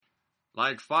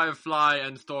Like Firefly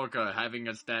and Stalker having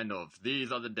a standoff.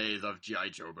 These are the days of G.I.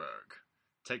 Joeberg.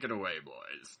 Take it away,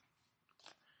 boys.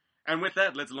 And with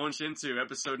that, let's launch into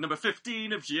episode number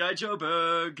 15 of G.I.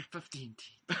 Joeberg. 15.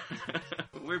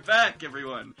 We're back,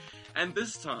 everyone. And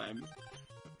this time,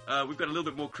 we've got a little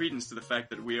bit more credence to the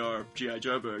fact that we are G.I.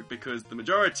 Joeberg, because the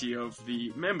majority of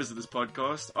the members of this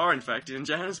podcast are, in fact, in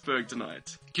Johannesburg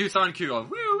tonight. Q-san Q on.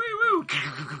 Woo, woo, woo.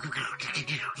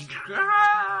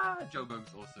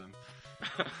 Joeberg's awesome.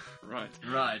 Right.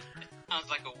 Sounds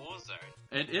like a war zone.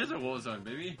 It is a war zone,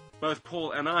 baby. Both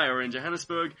Paul and I are in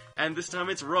Johannesburg, and this time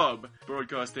it's Rob,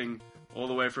 broadcasting all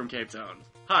the way from Cape Town.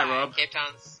 Hi, Rob. Cape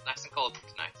Town's nice and cold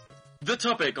tonight. The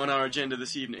topic on our agenda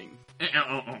this evening.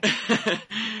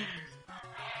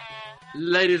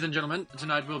 Ladies and gentlemen,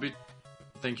 tonight will be...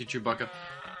 Thank you, Chewbacca.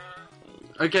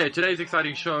 Okay, today's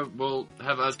exciting show will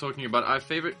have us talking about our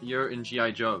favorite year in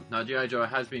G.I. Joe. Now, G.I. Joe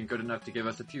has been good enough to give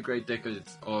us a few great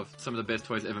decades of some of the best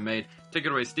toys ever made. Take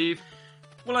it away, Steve.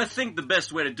 Well, I think the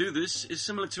best way to do this is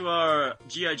similar to our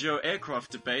G.I. Joe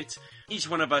aircraft debate. Each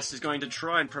one of us is going to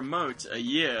try and promote a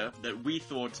year that we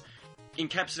thought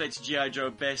encapsulates G.I.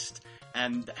 Joe best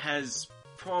and has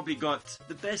probably got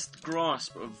the best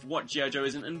grasp of what G.I. Joe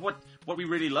is and what we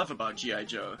really love about G.I.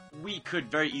 Joe. We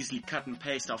could very easily cut and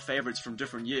paste our favorites from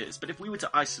different years, but if we were to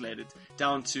isolate it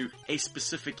down to a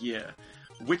specific year,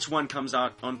 which one comes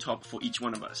out on top for each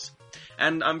one of us?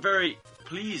 And I'm very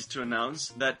pleased to announce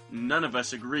that none of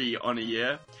us agree on a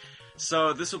year,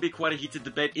 so this will be quite a heated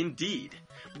debate indeed.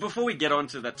 But before we get on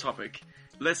to that topic,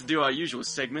 let's do our usual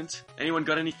segment. Anyone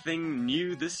got anything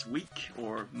new this week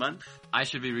or month? I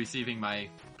should be receiving my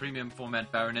premium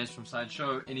format Baroness from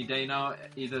Sideshow any day now,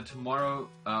 either tomorrow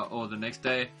or the next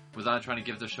day, without trying to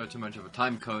give the show too much of a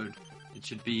time code. It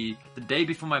should be the day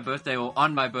before my birthday or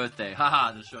on my birthday.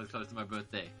 Haha, the show is close to my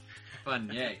birthday. Fun,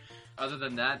 yay. Other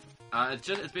than that,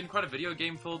 it's been quite a video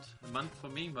game filled month for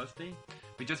me, mostly.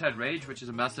 We just had Rage, which is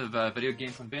a massive video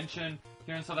game convention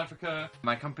here in South Africa.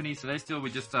 My company, Celestial, we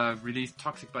just released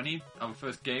Toxic Bunny, our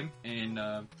first game in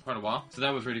quite a while. So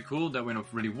that was really cool. That went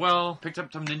off really well. Picked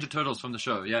up some Ninja Turtles from the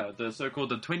show. Yeah, the so-called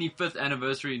the 25th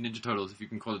anniversary Ninja Turtles, if you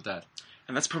can call it that.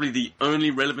 And that's probably the only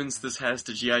relevance this has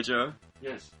to G.I. Joe.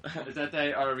 Yes, is that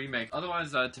they are a remake.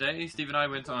 Otherwise, today, Steve and I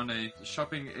went on a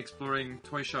shopping, exploring,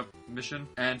 toy shop mission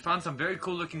and found some very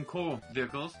cool looking core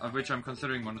vehicles, of which I'm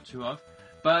considering one or two of.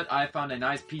 But I found a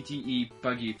nice PTE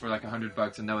buggy for like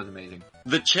 $100, and that was amazing.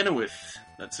 The Chenoweth,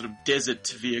 that sort of desert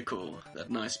vehicle,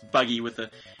 that nice buggy with a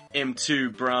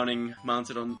M2 Browning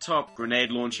mounted on the top,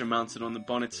 grenade launcher mounted on the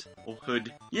bonnet or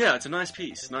hood. Yeah, it's a nice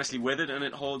piece, nicely weathered, and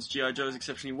it holds G.I. Joes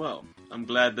exceptionally well. I'm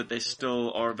glad that they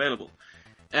still are available.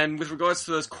 And with regards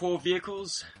to those core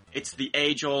vehicles, it's the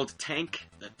age-old tank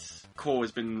that Core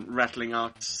has been rattling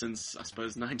out since, I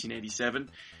suppose, 1987.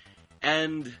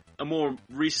 And a more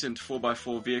recent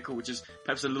 4x4 vehicle, which is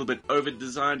perhaps a little bit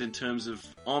over-designed in terms of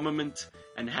armament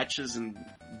and hatches and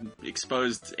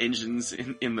exposed engines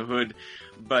in the hood.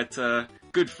 But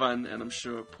good fun, and I'm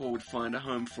sure Paul would find a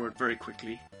home for it very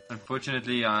quickly.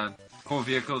 Unfortunately, core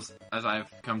vehicles, as I've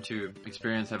come to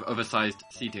experience, have oversized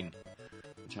seating,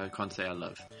 which I can't say I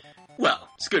love. Well,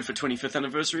 it's good for 25th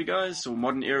anniversary, guys, or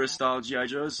modern era style G.I.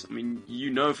 Joes. I mean,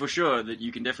 you know for sure that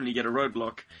you can definitely get a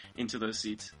roadblock into those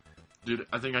seats. Dude,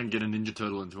 I think I can get a Ninja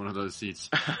Turtle into one of those seats.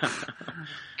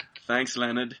 Thanks,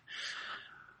 Leonard.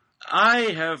 I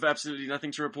have absolutely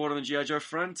nothing to report on the G.I. Joe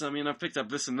front. I mean, I've picked up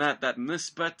this and that and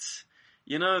this, but,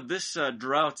 you know, this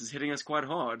drought is hitting us quite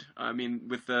hard. I mean,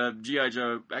 with the G.I.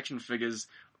 Joe action figures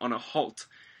on a halt,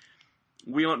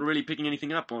 we aren't really picking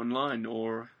anything up online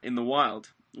or in the wild.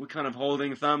 We're kind of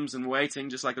holding thumbs and waiting,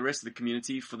 just like the rest of the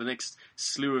community, for the next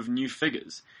slew of new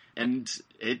figures. And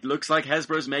it looks like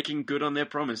Hasbro's making good on their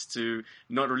promise to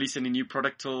not release any new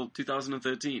product till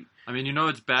 2013. I mean, you know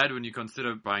it's bad when you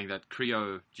consider buying that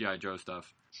Creo G.I. Joe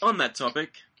stuff. On that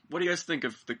topic, what do you guys think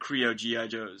of the Creo G.I.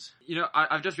 Joes? You know,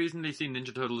 I've just recently seen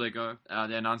Ninja Turtle Lego.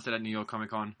 They announced it at New York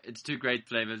Comic Con. It's two great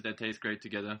flavors that taste great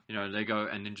together. You know, Lego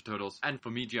and Ninja Turtles. And for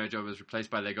me, G.I. Joe was replaced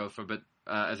by Lego for a bit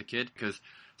as a kid, because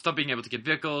stopped being able to get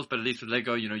vehicles, but at least with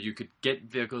Lego, you know, you could get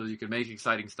vehicles, you could make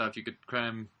exciting stuff, you could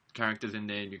cram characters in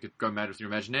there and you could go mad with your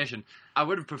imagination. I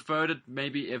would have preferred it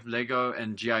maybe if Lego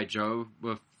and G.I. Joe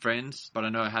were friends, but I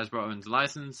know Hasbro owns the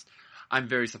license. I'm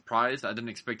very surprised. I didn't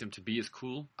expect them to be as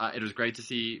cool. It was great to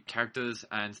see characters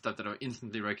and stuff that are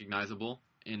instantly recognizable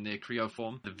in their Creo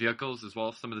form. The vehicles as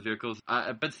well, some of the vehicles.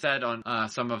 A bit sad on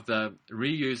some of the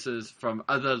reuses from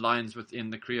other lines within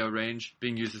the Creo range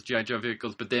being used as G.I. Joe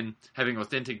vehicles, but then having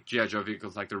authentic G.I. Joe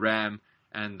vehicles like the Ram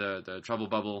and the Trouble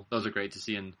Bubble. Those are great to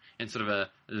see in sort of a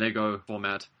Lego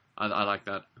format. I like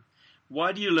that.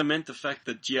 Why do you lament the fact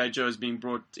that G.I. Joe is being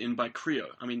brought in by Creo?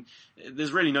 I mean,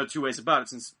 there's really no two ways about it,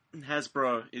 since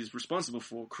Hasbro is responsible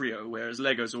for Creo, whereas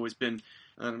Lego's always been,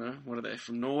 I don't know, what are they,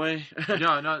 from Norway?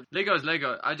 No, Lego is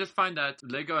Lego. I just find that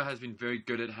Lego has been very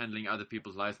good at handling other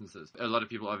people's licenses. A lot of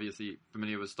people obviously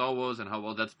familiar with Star Wars and how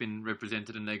well that's been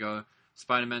represented in Lego.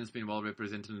 Spider-Man's been well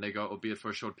represented in Lego, albeit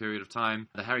for a short period of time.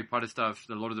 The Harry Potter stuff,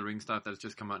 the Lord of the Rings stuff that's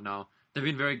just come out now. They've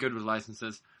been very good with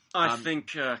licenses. I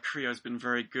think Creo's been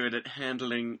very good at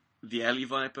handling the Alley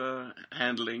Viper,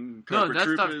 handling Cobra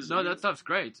Troopers. That stuff's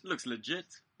great. It looks legit.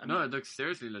 It looks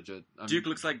seriously legit. Duke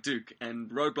looks like Duke,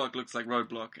 and Roadblock looks like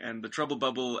Roadblock, and the Trouble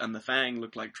Bubble and the Fang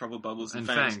look like Trouble Bubbles and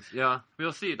Fangs. Yeah,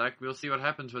 we'll see. We'll see what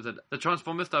happens with it. The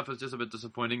Transformer stuff was just a bit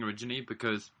disappointing originally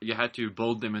because you had to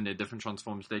build them in their different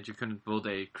transform stage. You couldn't build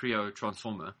a Creo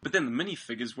Transformer. But then the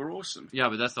minifigures were awesome. Yeah,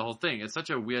 but that's the whole thing. It's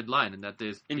such a weird line in that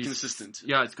there's inconsistent.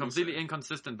 It's completely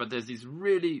inconsistent. But there's these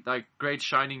really great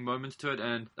shining moments to it,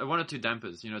 and one or two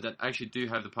dampers, that actually do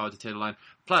have the power to tear the line.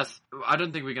 Plus, I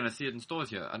don't think we're going to see it in stores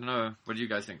here. I don't know. What do you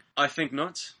guys think? I think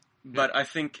not, but I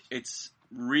think it's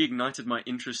reignited my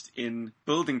interest in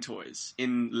building toys,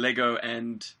 in Lego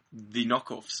and the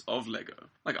knockoffs of Lego.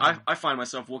 I find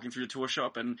myself walking through the toy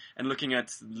shop and looking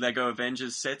at Lego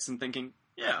Avengers sets and thinking,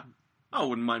 yeah, I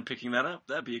wouldn't mind picking that up.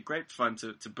 That'd be a great fun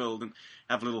to build and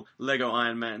have a little Lego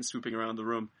Iron Man swooping around the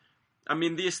room. I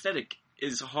mean, the aesthetic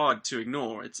is hard to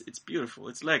ignore. It's beautiful.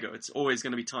 It's Lego. It's always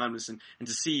going to be timeless, and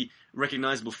to see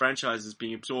recognizable franchises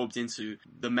being absorbed into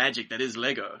the magic that is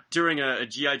Lego. During a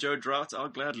G.I. Joe drought, I'll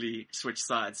gladly switch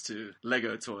sides to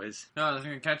Lego toys. No, I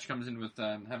think the catch comes in with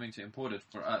having to import it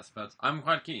for us, but I'm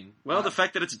quite keen. Well, the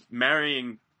fact that it's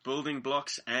marrying building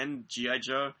blocks and G.I.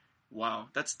 Joe, wow,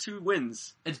 that's 2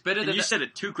 wins. It's better than... You said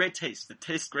it, 2 great tastes that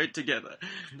taste great together.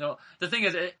 No, the thing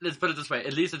is, let's put it this way,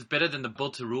 at least it's better than the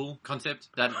built-to-rule concept.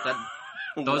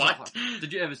 What?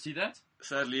 Did you ever see that?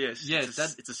 Sadly, yes. Yes,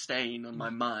 it's a stain on my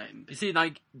mind. You see,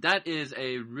 that is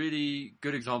a really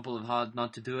good example of how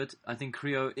not to do it. I think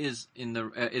Creo is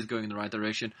going in the right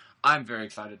direction. I'm very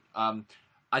excited.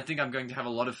 I think I'm going to have a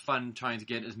lot of fun trying to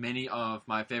get as many of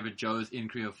my favorite Joes in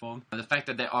Creo form. And the fact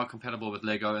that they are compatible with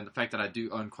Lego, and the fact that I do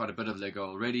own quite a bit of Lego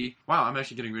already. Wow, I'm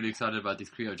actually getting really excited about these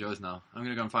Creo Joes now. I'm going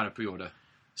to go and find a pre-order.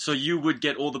 So you would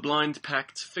get all the blind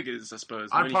packed figures, I suppose.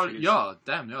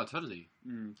 Totally.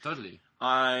 Totally.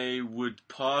 I would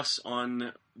pass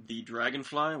on the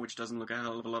Dragonfly, which doesn't look a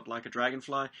hell of a lot like a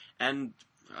Dragonfly, and,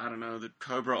 I don't know, the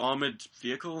Cobra armored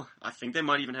vehicle. I think they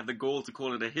might even have the gall to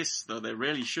call it a Hiss, though they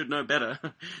really should know better.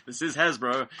 This is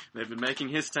Hasbro. They've been making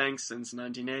Hiss tanks since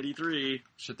 1983.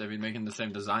 Shit, they've been making the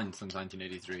same design since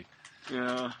 1983.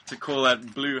 Yeah, to call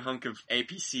that blue hunk of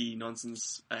APC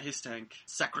nonsense a Hiss tank.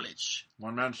 Sacrilege.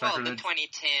 One-man Well, sacrilege. the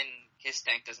 2010 Hiss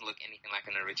tank doesn't look anything like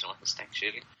an original Hiss tank,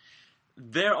 surely.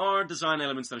 There are design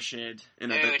elements that are shared in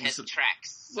No, it. it has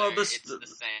tracks. So Well, it's the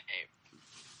same.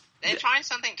 They're trying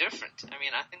something different. I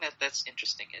mean, I think that's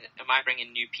interesting. It might bring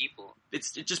in new people. It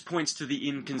just points to the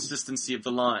inconsistency of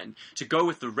the line. To go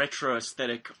with the retro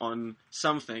aesthetic on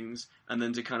some things, and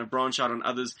then to kind of branch out on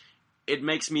others, it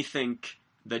makes me think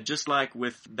that just like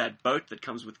with that boat that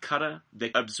comes with Cutter,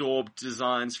 they absorbed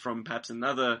designs from perhaps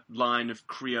another line of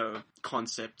Creo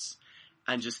concepts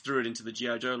and just threw it into the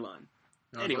G.I. Joe line.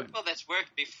 Anyway. Well, that's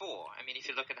worked before. I mean, if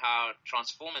you look at how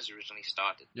Transformers originally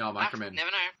started. Yeah, Microman. Never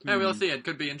know. Yeah, we'll see. It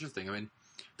could be interesting. I mean,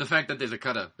 the fact that there's a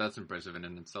Cutter, that's impressive in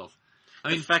itself. I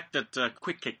mean, the fact that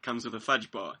Quick Kick comes with a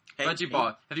fudge bar. Fudgy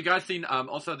bar. Have you guys seen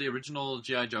also the original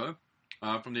G.I. Joe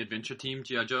from the Adventure Team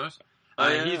G.I. Joes?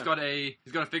 Yeah. He's got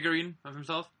a figurine of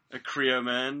himself. A Creo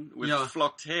man with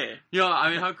flocked hair. Yeah,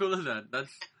 I mean, how cool is that?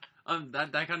 That's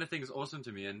that kind of thing is awesome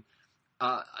to me, and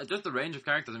just the range of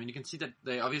characters. I mean, you can see that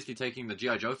they're obviously taking the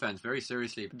G.I. Joe fans very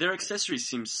seriously. Their accessories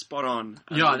seem spot on.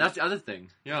 That's the other thing.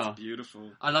 Yeah, it's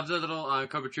beautiful. I love the little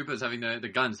Cobra Troopers having the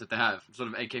guns that they have, sort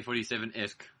of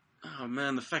AK-47-esque. Oh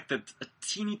man, the fact that a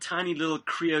teeny tiny little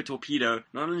Creo torpedo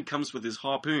not only comes with his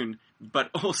harpoon,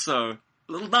 but also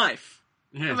a little knife.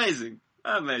 Yes.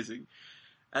 Amazing.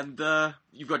 And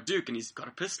you've got Duke, and he's got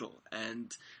a pistol,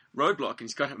 and Roadblock, and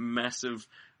he's got a massive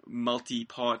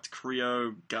multi-part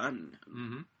Creo gun.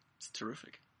 Mm-hmm. It's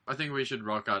terrific. I think we should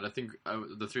rock out. I think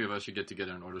the three of us should get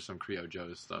together and order some Creo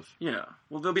Joe stuff. Yeah.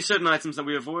 Well, there'll be certain items that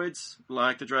we avoid,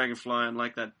 like the Dragonfly and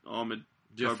like that armored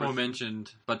the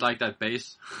aforementioned, but like that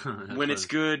base. When it's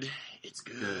good, it's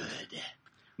good.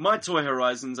 My Toy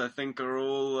Horizons, I think, are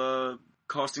all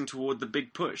casting toward the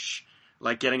big push,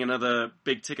 like getting another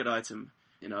big ticket item.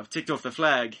 You know, I've ticked off the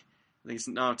flag. I think it's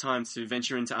now time to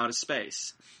venture into outer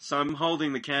space. So I'm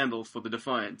holding the candle for the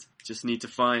Defiant. Just need to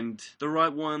find the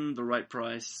right one, the right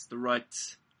price, the right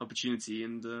opportunity,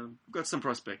 and we've got some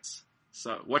prospects.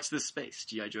 So, watch this space,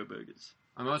 G.I. Joe Burgers.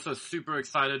 I'm also super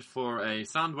excited for a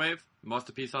Soundwave,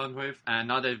 Masterpiece Soundwave, and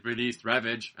now they've released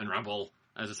Ravage and Rumble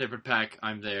as a separate pack.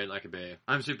 I'm there like a bear.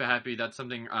 I'm super happy. That's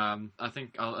something I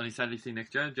think I'll only sadly see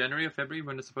next year, January or February,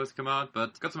 when it's supposed to come out,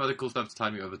 but got some other cool stuff to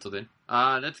tide me over till then.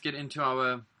 Let's get into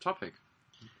our topic.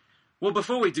 Well,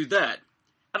 before we do that,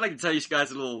 I'd like to tell you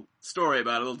guys a little story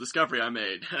about a little discovery I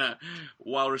made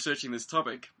while researching this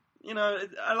topic. You know,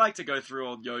 I like to go through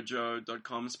old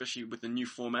Yojo.com, especially with the new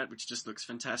format, which just looks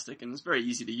fantastic, and it's very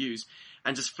easy to use,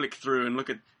 and just flick through and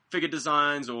look at figure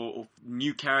designs or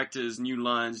new characters, new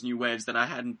lines, new waves that I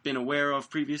hadn't been aware of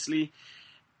previously.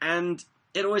 And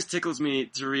it always tickles me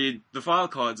to read the file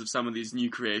cards of some of these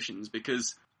new creations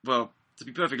because, well, to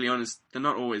be perfectly honest, they're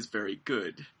not always very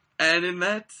good. And in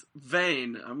that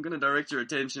vein, I'm going to direct your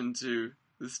attention to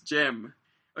this gem.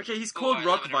 Okay, he's called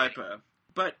Rock Viper,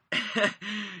 but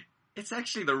it's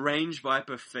actually the Range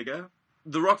Viper figure.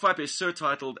 The Rock Viper is so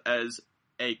titled as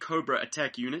a Cobra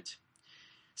attack unit.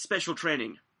 Special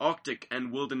training, Arctic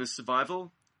and wilderness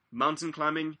survival, mountain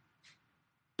climbing,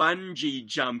 bungee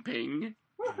jumping.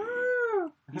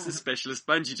 Woohoo! He's a specialist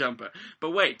bungee jumper.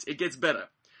 But wait, it gets better.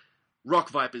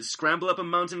 Rock Vipers scramble up a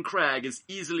mountain crag as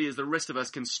easily as the rest of us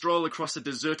can stroll across a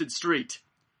deserted street.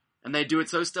 And they do it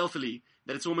so stealthily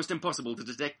that it's almost impossible to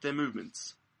detect their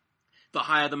movements. The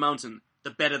higher the mountain, the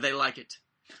better they like it.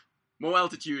 More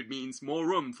altitude means more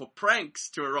room for pranks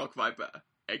to a Rock Viper!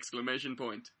 Exclamation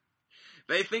point.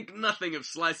 They think nothing of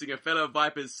slicing a fellow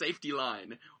Viper's safety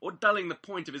line, or dulling the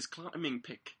point of his climbing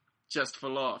pick, just for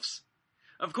laughs.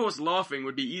 Of course, laughing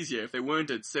would be easier if they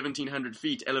weren't at 1,700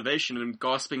 feet elevation and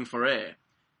gasping for air.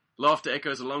 Laughter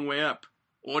echoes a long way up,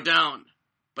 or down.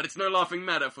 But it's no laughing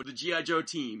matter for the G.I. Joe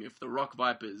team if the Rock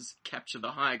Vipers capture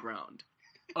the high ground.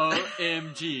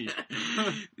 OMG.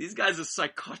 These guys are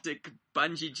psychotic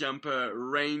bungee jumper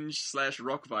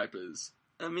range/Rock Vipers.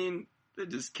 I mean, they're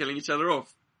just killing each other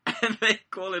off. And they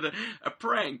call it a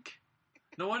prank.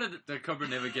 No wonder the Cobra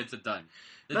never gets it done.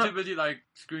 They're No. too busy,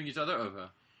 screwing each other over.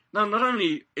 Now, not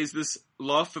only is this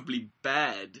laughably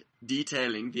bad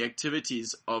detailing the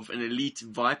activities of an elite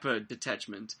Viper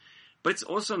detachment, but it's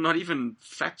also not even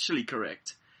factually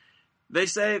correct. They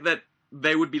say that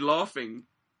they would be laughing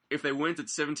if they weren't at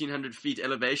 1,700 feet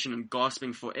elevation and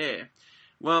gasping for air.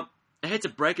 Well, I hate to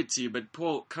break it to you, but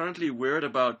Paul, currently we're at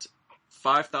about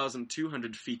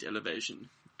 5,200 feet elevation.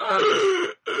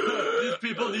 These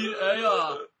people need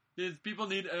air. These people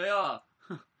need air.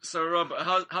 So, Rob,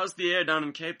 how's the air down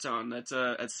in Cape Town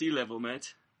at sea level,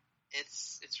 mate?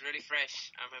 It's really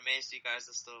fresh. I'm amazed you guys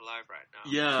are still alive right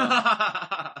now.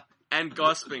 Yeah. And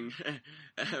gasping.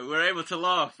 We're able to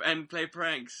laugh and play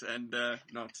pranks and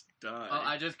not die. Oh,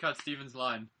 I just cut Steven's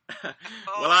line. Well,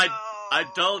 I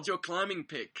dulled your climbing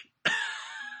pick.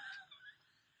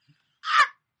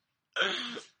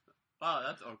 Wow,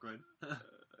 that's awkward.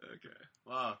 Okay.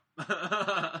 Wow.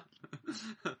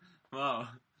 Wow.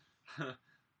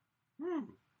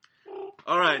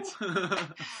 All right,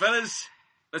 fellas,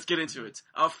 let's get into it.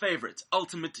 Our favorite,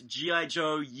 ultimate G.I.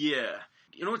 Joe year.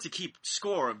 In order to keep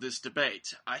score of this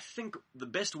debate, I think the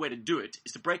best way to do it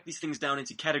is to break these things down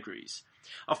into categories.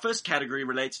 Our first category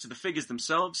relates to the figures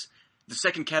themselves, the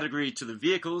second category to the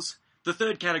vehicles, the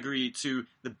third category to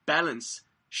the balance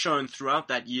shown throughout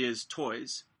that year's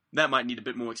toys. That might need a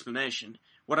bit more explanation.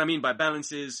 What I mean by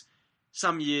balance is,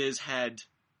 some years had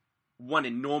one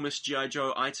enormous G.I.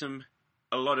 Joe item,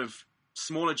 a lot of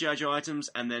smaller G.I. Joe items,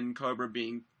 and then Cobra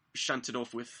being shunted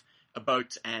off with a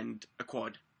boat and a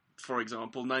quad. For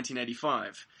example,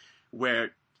 1985,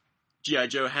 where G.I.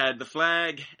 Joe had the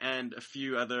flag and a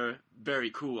few other very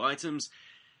cool items,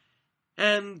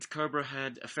 and Cobra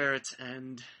had a ferret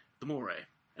and the moray.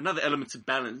 Another element to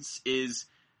balance is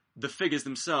the figures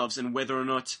themselves and whether or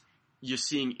not you're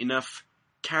seeing enough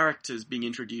characters being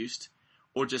introduced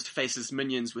or just faceless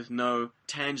minions with no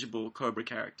tangible Cobra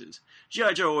characters.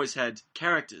 G.I. Joe always had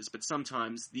characters, but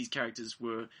sometimes these characters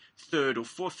were third or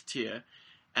fourth tier,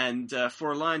 and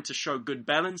for a line to show good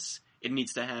balance, it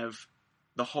needs to have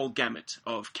the whole gamut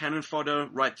of cannon fodder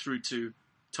right through to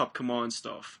top command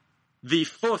staff. The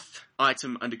fourth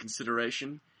item under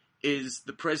consideration is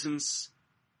the presence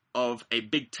of a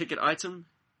big ticket item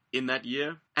in that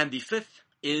year, and the fifth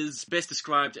is best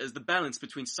described as the balance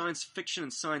between science fiction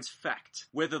and science fact,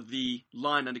 whether the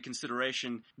line under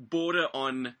consideration border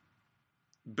on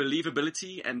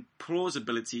believability and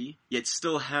plausibility, yet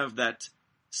still have that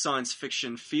science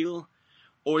fiction feel,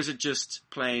 or is it just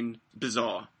plain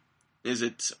bizarre? Is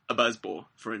it a buzzball,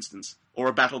 for instance, or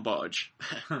a battle barge?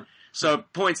 So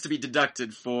points to be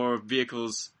deducted for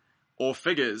vehicles or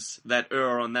figures that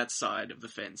err on that side of the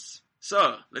fence.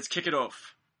 So, let's kick it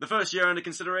off. The first year under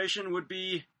consideration would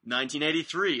be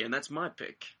 1983, and that's my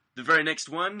pick. The very next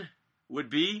one would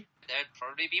be... That'd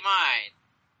probably be mine.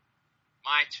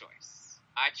 My choice.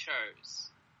 I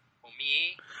chose. For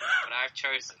me, what I've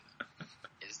chosen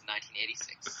is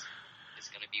 1986. It's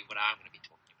going to be what I'm going to be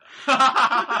talking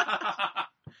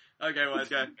about. Okay, wise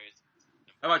guy.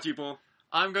 How about you, Paul?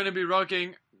 I'm going to be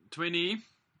rocking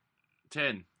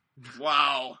 2010.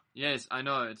 Wow. Yes, I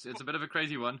know. It's a bit of a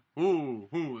crazy one. Ooh,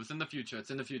 it's in the future. It's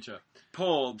in the future.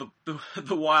 Paul,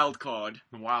 the wild card.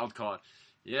 Wild card.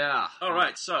 Yeah. All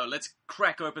right, so let's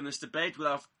crack open this debate with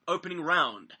our opening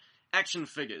round. Action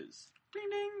figures. Ding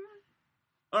ding.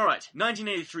 All right,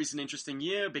 1983 is an interesting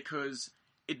year because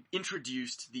it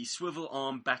introduced the swivel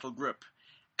arm battle grip,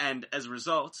 and as a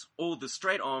result, all the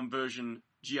straight arm version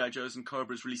G.I. Joes and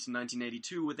Cobras released in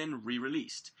 1982 were then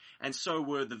re-released, and so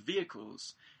were the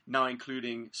vehicles, now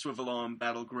including swivel arm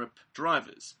battle grip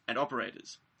drivers and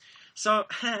operators. So,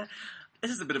 this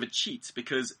is a bit of a cheat,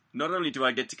 because not only do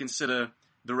I get to consider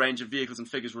the range of vehicles and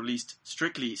figures released,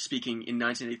 strictly speaking, in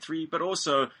 1983, but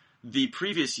also the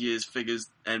previous year's figures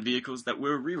and vehicles that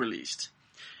were re-released.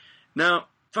 Now,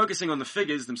 focusing on the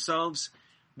figures themselves,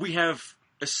 we have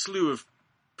a slew of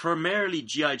primarily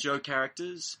G.I. Joe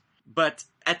characters, but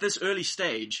at this early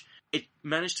stage, it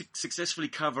managed to successfully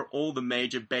cover all the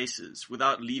major bases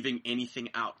without leaving anything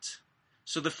out.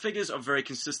 So the figures are very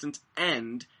consistent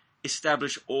and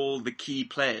establish all the key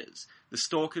players. The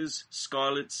Stalkers,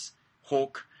 Scarlets,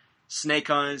 Hawk, Snake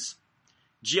Eyes.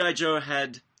 G.I. Joe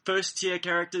had first-tier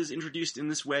characters introduced in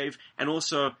this wave, and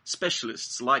also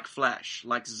specialists like Flash,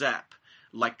 like Zap,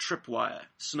 like Tripwire,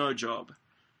 Snowjob.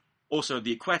 Also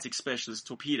the aquatic specialist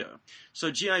Torpedo.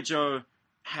 So G.I. Joe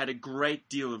had a great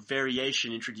deal of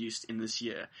variation introduced in this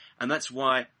year, and that's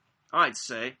why I'd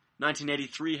say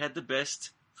 1983 had the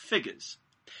best figures.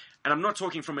 And I'm not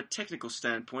talking from a technical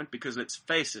standpoint, because let's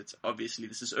face it, obviously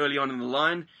this is early on in the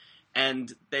line,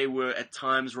 and they were at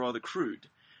times rather crude.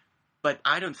 But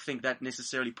I don't think that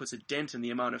necessarily puts a dent in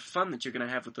the amount of fun that you're going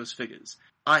to have with those figures.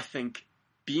 I think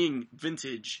being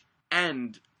vintage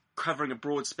and covering a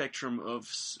broad spectrum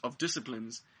of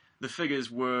disciplines, the figures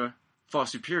were far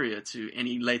superior to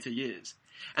any later years.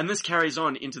 And this carries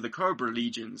on into the Cobra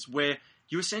Legions, where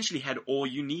you essentially had all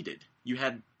you needed. You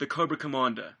had the Cobra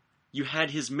Commander. You had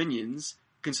his minions,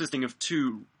 consisting of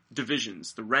two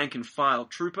divisions, the rank and file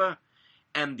trooper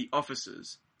and the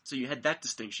officers. So you had that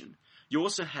distinction. You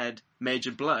also had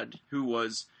Major Blood, who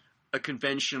was a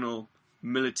conventional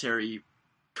military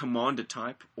commander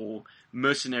type, or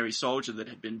mercenary soldier that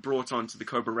had been brought onto the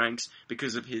Cobra ranks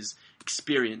because of his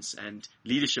experience and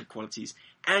leadership qualities.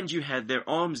 And you had their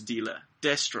arms dealer,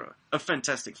 Destro, a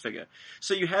fantastic figure.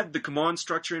 So you had the command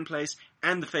structure in place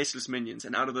and the faceless minions,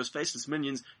 and out of those faceless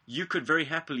minions, you could very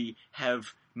happily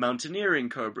have mountaineering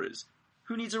Cobras.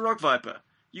 Who needs a Rock Viper?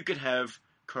 You could have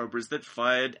Cobras that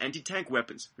fired anti-tank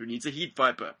weapons. Who needs a Heat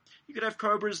Viper? You could have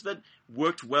Cobras that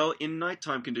worked well in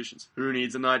nighttime conditions. Who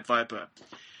needs a Night Viper?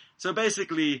 So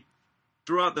basically,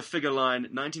 throughout the figure line,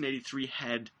 1983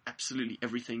 had absolutely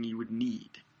everything you would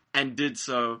need, and did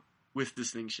so with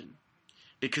distinction.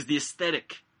 Because the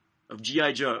aesthetic of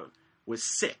G.I. Joe was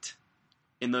set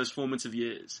in those formative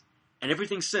years. And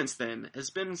everything since then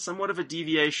has been somewhat of a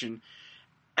deviation,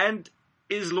 and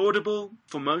is laudable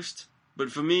for most,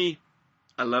 but for me,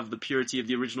 I love the purity of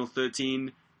the original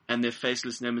 13 and their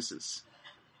faceless nemesis,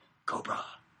 Cobra.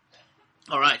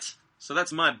 Alright, so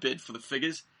that's my bid for the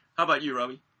figures. How about you,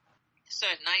 Robbie? So,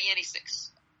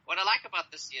 1986. What I like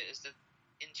about this year is that,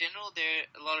 in general, there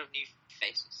are a lot of new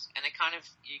faces, and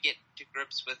you get to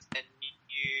grips with a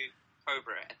new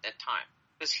Cobra at that time.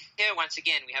 Because here, once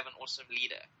again, we have an awesome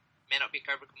leader. May not be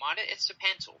Cobra Commander, it's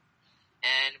Serpentor.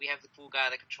 And we have the cool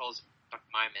guy that controls Dr.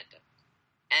 Mindbender.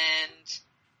 And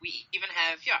we even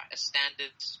have, a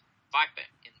standard Viper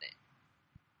in there.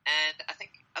 And I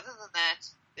think, other than that,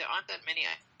 there aren't that many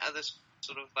other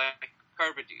sort of like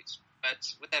Cobra dudes. But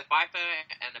with that Viper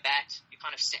and a Bat, you're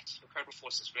kind of set. Your Cobra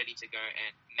force is ready to go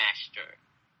and mash Joe.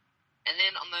 And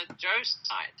then on the Joe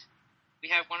side, we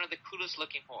have one of the coolest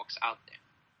looking Hawks out there.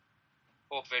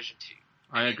 Hawk version 2.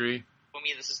 I agree. For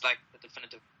me, this is like the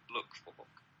definitive look for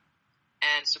Hawk.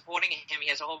 And supporting him, he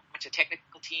has a whole bunch of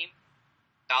technical team.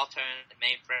 Daltone, the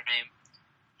mainframe.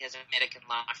 He has a medic and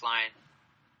lifeline.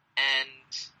 And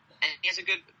he has a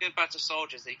good bunch of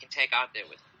soldiers that he can take out there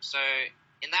with him. So,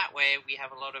 in that way, we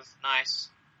have a lot of nice...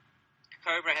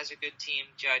 Cobra has a good team,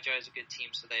 G.I. Joe has a good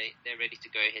team, so they're ready to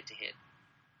go head-to-head.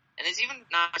 And there's even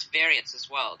nice variants as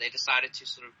well. They decided to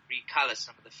sort of recolor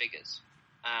some of the figures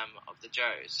of the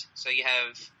Joes. So you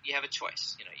have a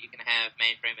choice. You can have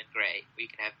mainframe in grey, or you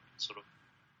can have sort of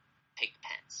pig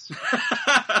pants.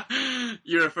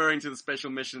 You're referring to the Special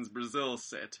Missions Brazil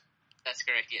set. That's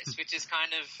correct, yes. Which is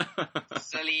kind of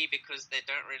silly because they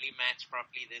don't really match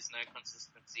properly. There's no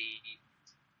consistency.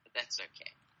 But that's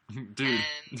okay. Dude,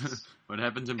 And- what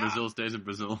happens in Brazil stays in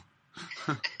Brazil.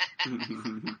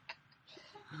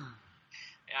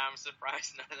 Yeah, I'm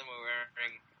surprised none of them are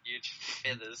wearing huge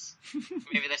feathers.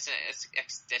 Maybe that's an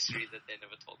accessory that they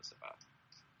never told us about.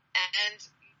 And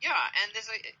you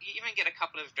even get a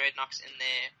couple of dreadnoughts in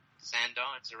there,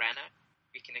 Xandar and Zorana.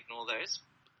 We can ignore those.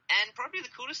 And probably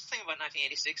the coolest thing about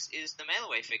 1986 is the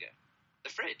mail-away figure, the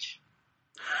fridge.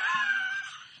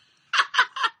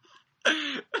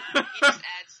 He just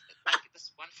adds like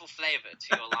this wonderful flavor to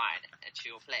your line and to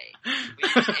your play. Where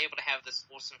you're just able to have this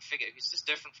awesome figure who's just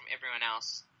different from everyone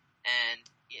else, and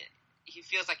yeah, he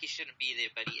feels like he shouldn't be there,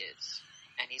 but he is.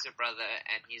 And he's a brother,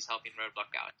 and he's helping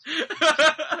Roadblock out.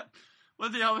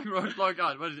 What's he helping Roadblock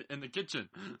out? What is it, in the kitchen?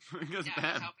 Because Yeah,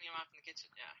 bam. he's helping him out in the kitchen.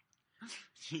 Yeah,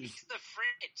 Jeez. he's the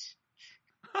fridge.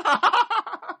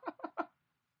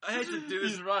 I hate to do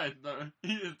this. He's right, though.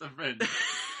 He is the friend.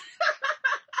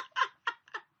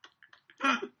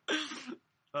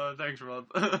 Oh, thanks, Rob.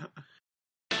 He's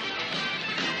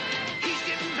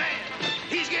getting mad.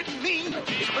 He's getting mean.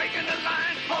 He's breaking the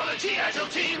line for the G.I. Joe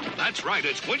team. That's right,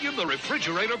 it's William the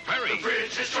Refrigerator Perry. The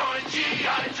fridge destroying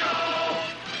G.I. Joe.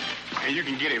 And you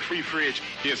can get a free fridge.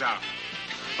 Here's how.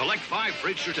 Collect 5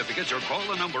 fridge certificates or call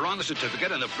the number on the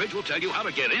certificate and the fridge will tell you how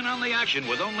to get in on the action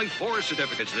with only 4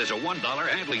 certificates. There's a $1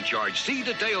 handling charge. See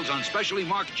details on specially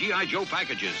marked G.I. Joe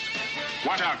packages.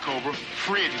 Watch out, Cobra.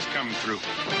 Fridge is coming through.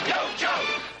 Yo, Joe.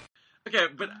 Okay,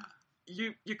 but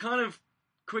you kind of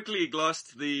quickly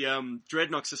glossed the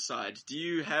Dreadnoks aside. Do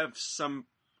you have some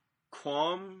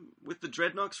qualm with the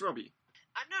Dreadnoks, Robbie?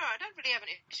 No, I don't really have an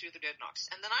issue with the Dreadnoks.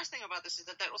 And the nice thing about this is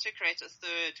that also creates a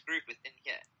third group within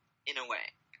here, in a way.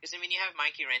 Because, I mean, you have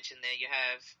Monkey Wrench in there, you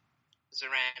have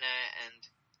Zorana and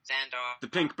Xandar. The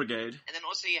Pink Brigade. And then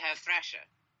also you have Thrasher,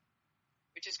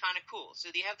 which is kind of cool.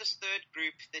 So you have this third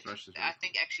group that Thrasher's I really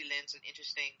think actually lends an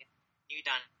interesting new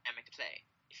dynamic to play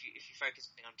if you're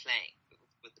focusing on playing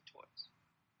with the toys,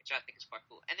 which I think is quite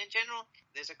cool. And in general,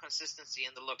 there's a consistency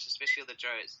in the looks, especially the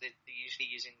Joes. They're usually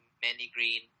using Manly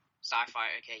Green,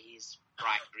 Sci-Fi. Okay, he's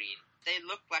bright green. They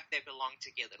look like they belong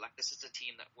together. Like this is a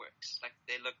team that works. Like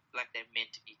they look like they're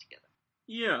meant to be together.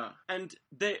 Yeah, and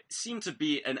there seemed to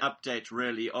be an update,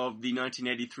 really, of the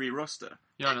 1983 roster.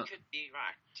 Yeah, That no, could be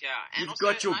right. Yeah, and You've also,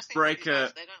 got your the nice thing about these breaker-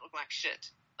 guys, they don't look like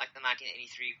shit like the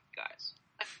 1983 guys.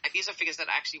 Like these are figures that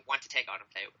I actually want to take out and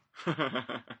play with.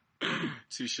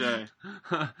 Touche.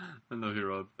 I love you,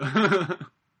 Rob.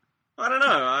 I don't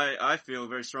know. I feel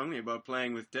very strongly about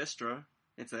playing with Destro.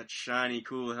 It's that shiny,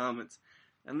 cool helmet.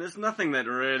 And there's nothing that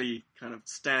really kind of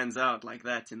stands out like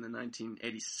that in the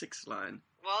 1986 line.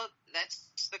 Well,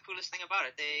 that's the coolest thing about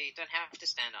it. They don't have to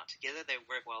stand out together. They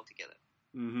work well together.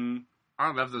 Mm-hmm.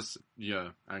 I love this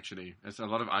year, actually. It's a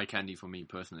lot of eye candy for me,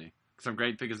 personally. Some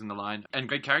great figures in the line, and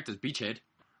great characters. Beachhead.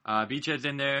 Beachhead's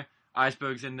in there,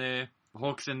 Iceberg's in there,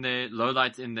 Hawk's in there,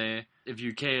 Lowlight's in there, If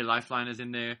You Care, Lifeline is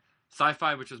in there.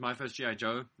 Sci-Fi, which was my first G.I.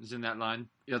 Joe, is in that line.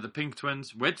 Yeah, the Pink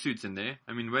Twins. Wetsuit's in there.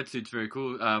 I mean, Wetsuit's very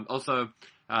cool. Also,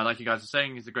 like you guys were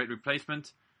saying, it's a great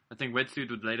replacement. I think Wetsuit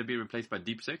would later be replaced by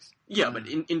Deep Six. Yeah, but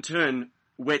in turn,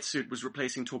 Wetsuit was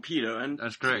replacing Torpedo, and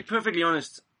That's correct. to be perfectly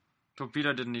honest,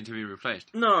 Torpedo didn't need to be replaced.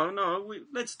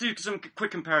 let's do some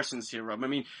quick comparisons here, Rob. I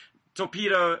mean,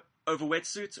 Torpedo over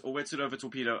Wetsuit, or Wetsuit over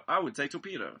Torpedo? I would say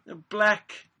Torpedo. A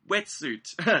black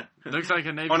wetsuit. Looks like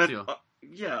a Navy On SEAL.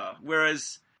 yeah,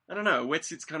 whereas, I don't know,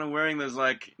 Wetsuit's kind of wearing those,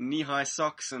 like, knee-high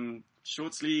socks and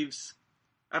short sleeves.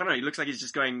 I don't know, he looks like he's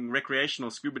just going recreational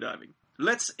scuba diving.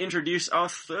 Let's introduce our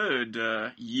third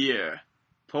year.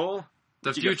 Paul? The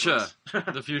what you got future. for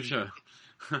us? The future.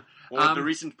 Or the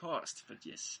recent past, but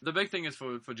yes. The big thing is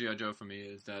for G.I. Joe for me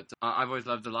is that I've always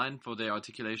loved the line for their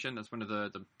articulation. That's one of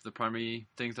the primary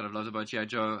things that I've loved about G.I.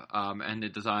 Joe, and their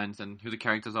designs and who the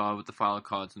characters are with the file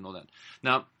cards and all that.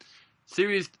 Now,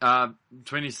 Series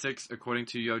 26, according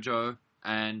to Yojo,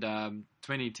 and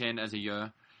 2010 as a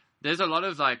year, there's a lot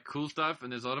of like cool stuff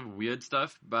and there's a lot of weird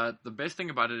stuff, but the best thing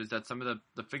about it is that some of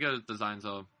the figure designs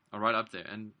are right up there.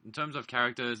 And in terms of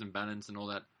characters and balance and all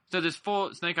that, so there's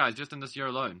 4 Snake Eyes just in this year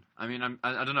alone. I mean,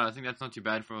 I don't know. I think that's not too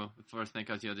bad for a Snake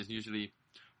Eyes year. There's usually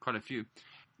quite a few.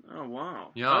 Oh, wow.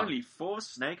 Yeah. Only 4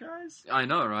 Snake Eyes? I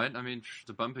know, right? I mean, it's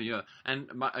a bumper year. And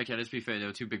okay, let's be fair. There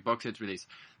were 2 big box sets released,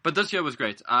 but this year was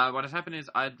great. What has happened is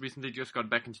I recently just got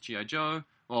back into G.I. Joe.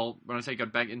 Well, when I say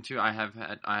got back into, I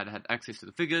had access to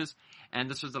the figures,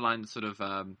 and this was the line that sort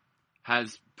of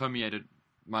has permeated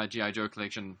my G.I. Joe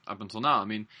collection up until now. I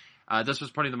mean, This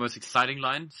was probably the most exciting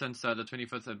line since the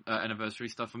 25th anniversary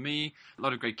stuff for me. A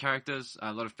lot of great characters,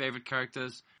 a lot of favorite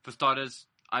characters. For starters,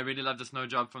 I really love the Snow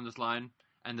Job from this line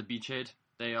and the Beachhead.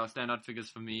 They are standout figures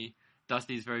for me.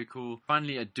 Dusty is very cool.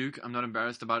 Finally, a Duke I'm not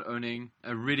embarrassed about owning.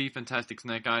 A really fantastic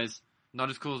Snake Eyes. Not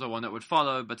as cool as the one that would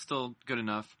follow, but still good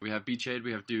enough. We have Beachhead,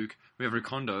 we have Duke, we have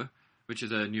Recondo, which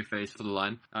is a new face for the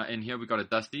line. In here we got a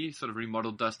Dusty, sort of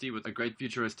remodeled Dusty with a great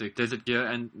futuristic desert gear,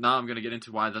 and now I'm going to get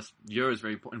into why this year is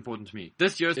very important to me.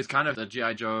 This year is kind of the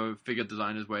G.I. Joe figure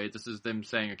designers way. This is them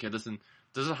saying, okay, listen,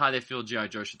 this is how they feel G.I.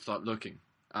 Joe should start looking,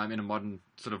 in a modern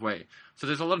sort of way. So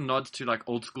there's a lot of nods to like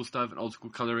old school stuff and old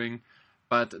school coloring,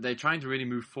 but they're trying to really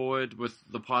move forward with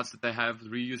the parts that they have,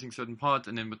 reusing certain parts,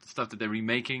 and then with the stuff that they're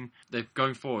remaking, they're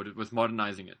going forward with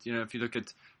modernizing it. You know, if you look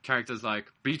at characters like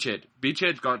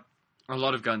Beachhead's got a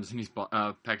lot of guns in his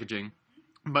packaging,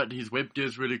 but his web gear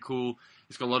is really cool.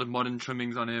 He's got a lot of modern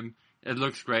trimmings on him. It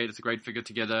looks great. It's a great figure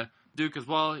together. Duke as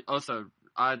well. Also,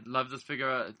 I love this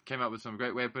figure. It came out with some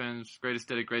great weapons, great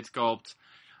aesthetic, great sculpt.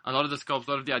 A lot of the sculpts,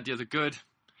 a lot of the ideas are good.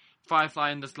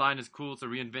 Firefly in this line is cool. It's a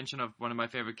reinvention of one of my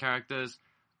favorite characters.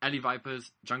 Alley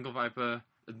Vipers, Jungle Viper,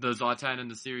 the Zartan in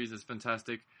the series is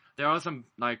fantastic. There are some,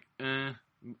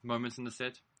 moments in the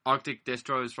set. Arctic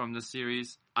Destro is from this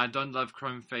series. I don't love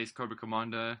Chrome Face Cobra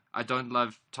Commander. I don't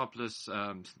love topless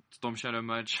Storm Shadow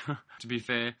much, to be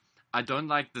fair. I don't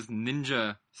like this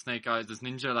ninja Snake Eyes, this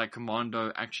ninja like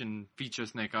commando action feature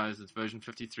Snake Eyes. It's version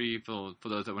 53 for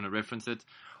those that want to reference it.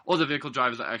 All the vehicle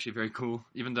drivers are actually very cool,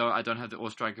 even though I don't have the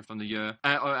Ore Striker from the year.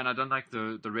 And I don't like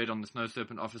the red on the Snow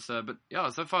Serpent Officer. But yeah,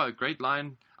 so far, a great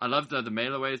line. I love the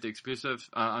mailaways, the exclusive.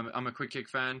 I'm a Quick Kick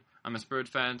fan. I'm a Spirit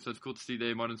fan, so it's cool to see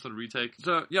their modern sort of retake.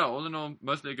 So yeah, all in all,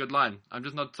 mostly a good line. I'm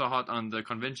just not so hot on the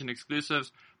convention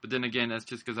exclusives, but then again, that's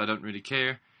just because I don't really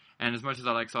care. And as much as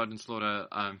I like Sergeant Slaughter,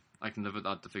 I can live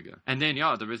without the figure. And then,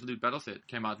 yeah, the Resolute Battle set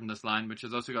came out in this line, which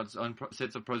has also got its own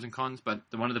sets of pros and cons, but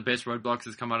one of the best roadblocks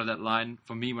has come out of that line.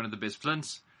 For me, one of the best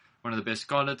Flints, one of the best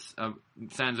Scarlets,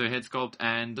 Sanzo head sculpt,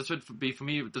 and this would be, for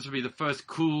me, this would be the first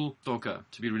cool Stalker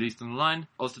to be released in the line.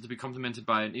 Also to be complemented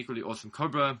by an equally awesome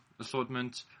Cobra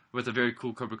assortment with a very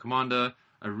cool Cobra Commander,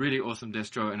 a really awesome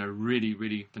Destro, and a really,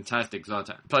 really fantastic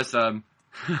Zartan. Plus,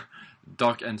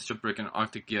 Doc and Shipwreck and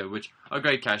Arctic Gear, which are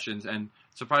great cash-ins and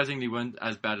surprisingly weren't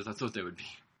as bad as I thought they would be.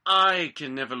 I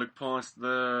can never look past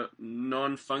the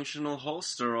non-functional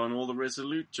holster on all the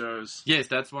Resolute Joes. Yes,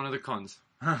 that's one of the cons.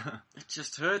 It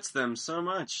just hurts them so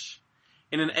much.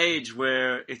 In an age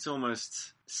where it's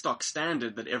almost stock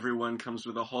standard that everyone comes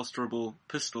with a holsterable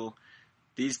pistol,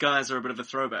 these guys are a bit of a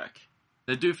throwback.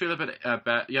 They do feel a bit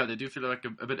bad. Yeah, they do feel like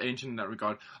a bit ancient in that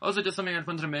regard. Also, just something I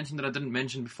wanted to mention that I didn't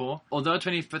mention before. Although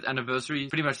 25th anniversary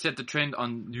pretty much set the trend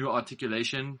on new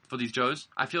articulation for these Joes,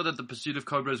 I feel that the Pursuit of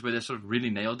Cobra is where they sort of really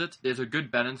nailed it. There's a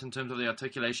good balance in terms of the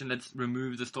articulation. Let's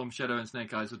remove the Storm Shadow and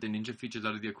Snake Eyes with their ninja features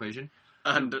out of the equation.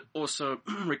 And also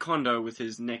Recondo with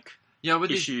his neck. Yeah,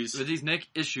 with issues. With his neck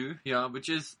issue, yeah, which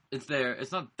is, it's there.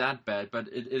 It's not that bad, but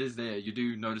it is there. You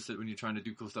do notice it when you're trying to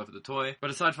do cool stuff with the toy. But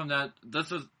aside from that,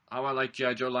 this is how I like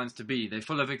G.I. Joe lines to be. They're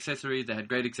full of accessories, they had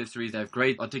great accessories, they have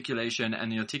great articulation, and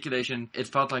the articulation, it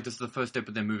felt like this is the first step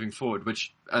of them moving forward,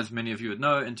 which, as many of you would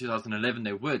know, in 2011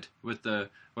 they would, with the,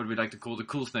 what we like to call the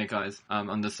cool Snake Eyes,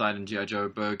 on this side in G.I. Joe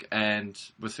Berg, and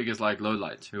with figures like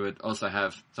Lowlight, who would also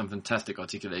have some fantastic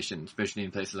articulation, especially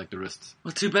in places like the wrists.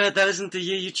 Well, too bad that isn't the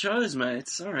year you chose, mate.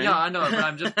 Sorry. Yeah, I know, but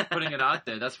I'm just putting it out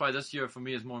there. That's why this year for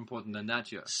me is more important than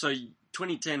that year. So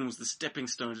 2010 was the stepping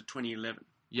stone to 2011.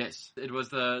 Yes, it was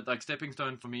the stepping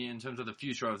stone for me in terms of the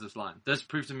future of this line. This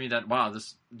proved to me that, wow,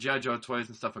 this G.I. Joe toys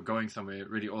and stuff are going somewhere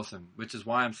really awesome, which is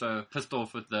why I'm so pissed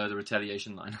off with the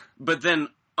Retaliation line. But then,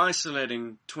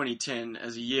 isolating 2010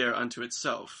 as a year unto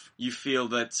itself, you feel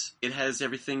that it has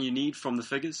everything you need from the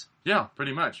figures? Yeah,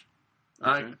 pretty much.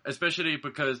 Okay. Especially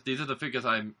because these are the figures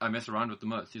I mess around with the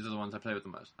most. These are the ones I play with the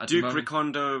most. At Duke, the moment,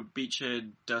 Recondo, Beachhead,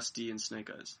 Dusty, and Snake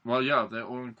Eyes. Well, yeah, they're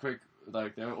all quick.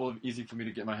 They're all easy for me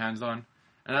to get my hands on.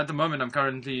 And at the moment, I'm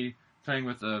currently playing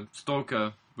with a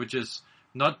Stalker, which is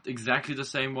not exactly the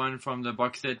same one from the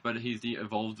box set, but he's the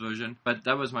evolved version. But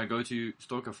that was my go-to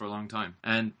Stalker for a long time.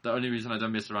 And the only reason I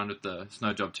don't mess around with the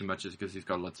Snow Job too much is because he's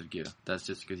got lots of gear. That's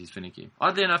just because he's finicky.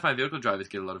 Oddly enough, my vehicle drivers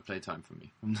get a lot of playtime from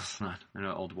me. I'm just not,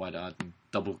 old wide-eyed and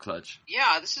double clutch.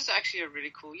 Yeah, this is actually a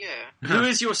really cool year. Who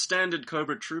is your standard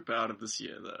Cobra Trooper out of this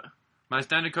year, though? My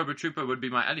standard Cobra Trooper would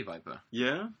be my Alley Viper.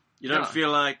 Yeah? You don't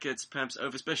feel like it's perhaps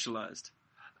over-specialized?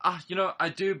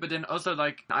 I do, but then also,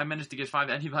 I managed to get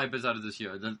 5 Alley Vipers out of this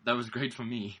year. That was great for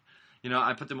me.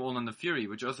 I put them all on the Fury,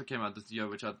 which also came out this year,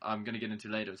 which I'm going to get into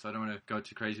later, so I don't want to go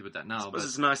too crazy with that now. I suppose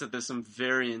it's nice that there's some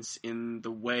variance in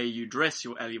the way you dress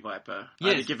your Alley Viper.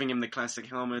 Yes. Either giving him the classic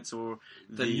helmet or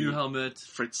the new helmet,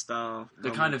 Fritz style.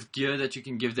 the kind of gear that you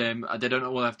can give them. They don't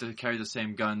all have to carry the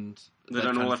same guns. They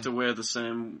don't all have to wear the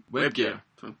same web gear.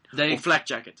 Or flak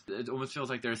jacket. It almost feels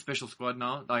like they're a special squad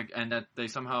now, and that they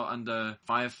somehow under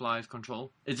Firefly's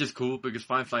control. It's just cool because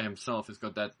Firefly himself has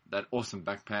got that awesome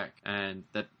backpack and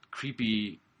that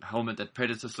creepy helmet, that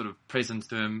Predator sort of presence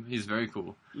to him. He's very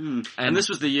cool. And this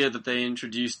was the year that they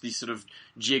introduced these sort of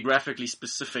geographically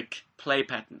specific play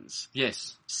patterns.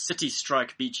 Yes. City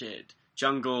Strike Beachhead,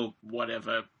 Jungle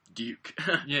whatever Duke.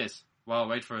 Yes. Wow,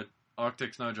 wait for it.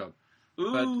 Arctic Snowdrop.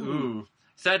 Ooh. But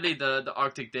sadly the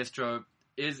Arctic Destro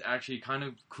is actually kind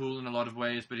of cool in a lot of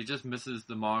ways, but he just misses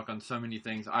the mark on so many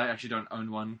things. I actually don't own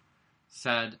one.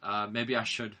 Sad. Maybe I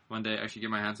should one day actually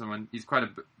get my hands on one. He's quite a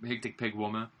hectic peg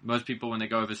warmer. Most people, when they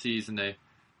go overseas and they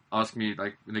ask me,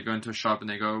 like, when they go into a shop and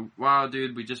they go, wow,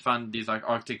 dude, we just found these, like,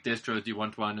 Arctic Destros, do you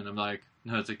want one? And I'm like,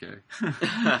 no, it's okay.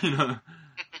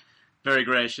 Very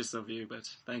gracious of you, but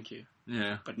thank you.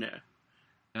 Yeah. But no.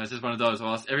 Yeah, it's just one of those.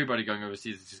 Well, everybody going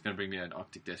overseas is just going to bring me an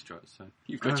Arctic Destro. So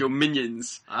you've got your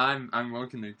minions. I'm well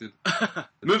connected.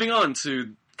 Moving on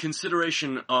to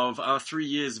consideration of our 3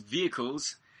 years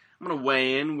vehicles, I'm going to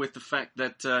weigh in with the fact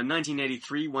that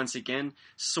 1983, once again,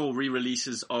 saw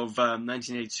re-releases of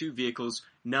 1982 vehicles,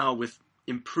 now with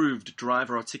improved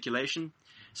driver articulation.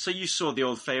 So you saw the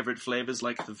old favourite flavours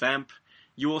like the Vamp.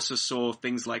 You also saw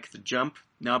things like the Jump,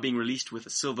 now being released with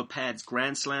a Silver Pads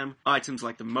Grand Slam. Items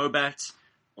like the Mobat,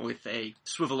 with a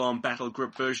swivel-arm battle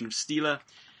grip version of Steeler.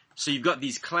 So you've got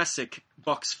these classic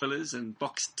box fillers and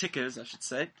box tickers, I should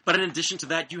say. But in addition to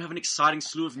that, you have an exciting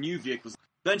slew of new vehicles.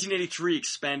 1983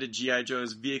 expanded G.I.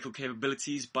 Joe's vehicle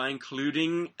capabilities by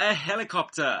including a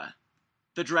helicopter.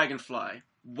 The Dragonfly.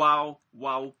 Wow,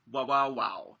 wow, wow, wow,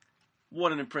 wow.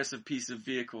 What an impressive piece of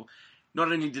vehicle.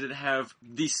 Not only did it have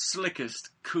the slickest,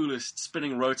 coolest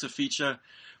spinning rotor feature,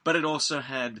 but it also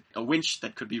had a winch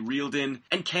that could be reeled in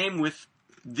and came with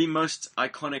the most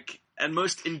iconic and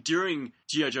most enduring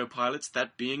G.I. Joe pilots,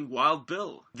 that being Wild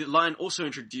Bill. The line also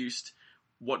introduced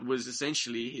what was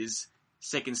essentially his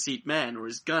second seat man, or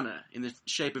his gunner, in the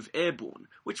shape of Airborne,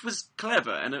 which was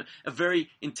clever and a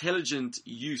very intelligent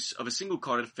use of a single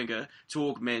carded figure to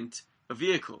augment a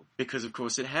vehicle, because of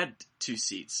course it had 2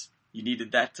 seats. You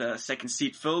needed that second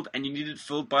seat filled, and you needed it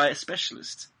filled by a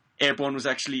specialist. Airborne was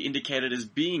actually indicated as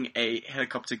being a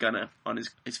helicopter gunner on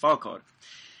his file card.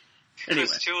 Anyway.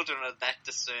 Because children are that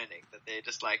discerning that they're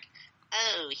just like,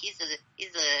 oh, he's a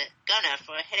gunner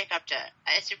for a helicopter.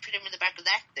 I should put him in the back of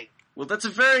that thing. Well, that's a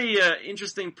very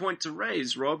interesting point to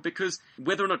raise, Rob, because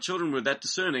whether or not children were that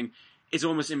discerning is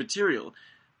almost immaterial.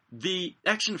 The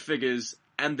action figures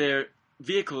and their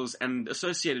vehicles and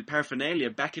associated paraphernalia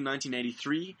back in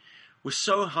 1983 were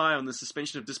so high on the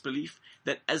suspension of disbelief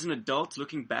that as an adult,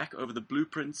 looking back over the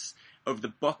blueprints, over the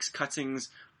box cuttings,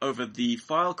 over the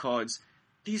file cards,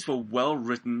 these were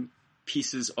well-written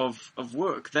pieces of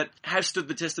work that have stood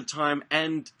the test of time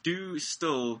and do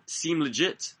still seem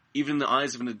legit, even in the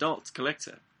eyes of an adult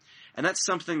collector. And that's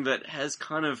something that has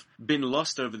kind of been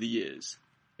lost over the years.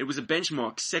 It was a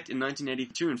benchmark set in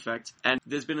 1982, in fact, and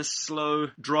there's been a slow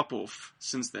drop-off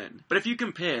since then. But if you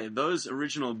compare those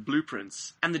original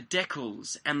blueprints, and the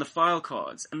decals, and the file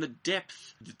cards, and the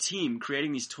depth the team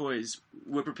creating these toys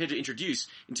were prepared to introduce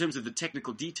in terms of the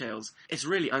technical details, it's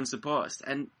really unsurpassed,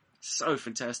 and so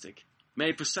fantastic.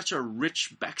 Made for such a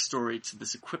rich backstory to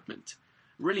this equipment.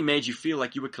 Really made you feel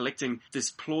like you were collecting this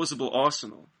plausible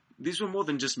arsenal. These were more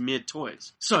than just mere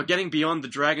toys. So, getting beyond the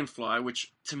Dragonfly,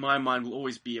 which to my mind will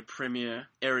always be a premier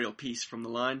aerial piece from the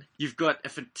line, you've got a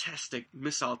fantastic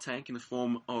missile tank in the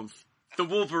form of the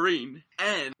Wolverine,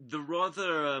 and the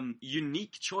rather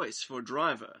unique choice for a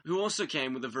driver, who also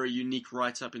came with a very unique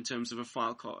write-up in terms of a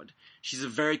file card. She's a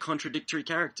very contradictory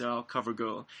character, our cover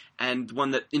girl, and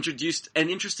one that introduced an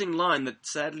interesting line that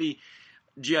sadly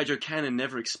G.I. Joe canon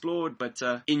never explored, but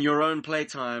in your own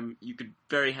playtime, you could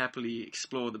very happily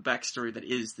explore the backstory that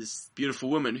is this beautiful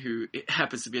woman who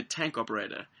happens to be a tank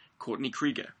operator, Courtney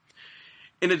Krieger.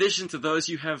 In addition to those,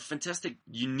 you have fantastic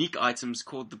unique items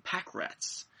called the Pack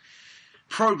Rats.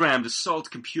 Programmed assault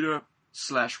computer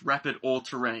 / rapid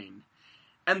all-terrain.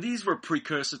 And these were a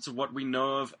precursor to what we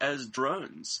know of as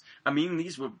drones. I mean,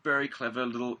 these were very clever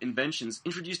little inventions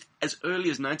introduced as early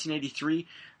as 1983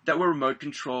 that were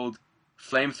remote-controlled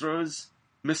flamethrowers,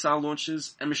 missile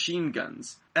launchers, and machine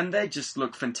guns. And they just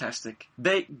look fantastic.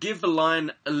 They give the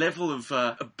line a level of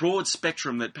a broad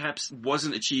spectrum that perhaps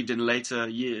wasn't achieved in later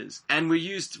years, and were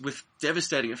used with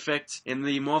devastating effect in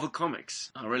the Marvel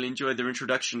Comics. I really enjoyed their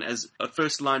introduction as a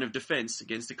first line of defense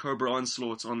against the Cobra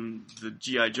onslaught on the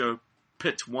G.I. Joe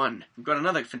Pit 1. We've got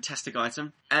another fantastic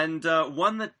item, and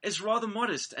one that is rather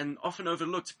modest and often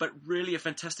overlooked, but really a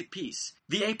fantastic piece.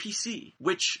 The APC,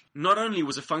 which not only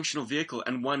was a functional vehicle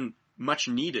and one much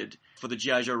needed for the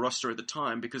G.I. Joe roster at the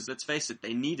time, because let's face it,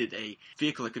 they needed a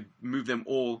vehicle that could move them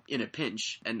all in a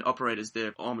pinch and operate as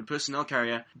their armored personnel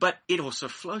carrier, but it also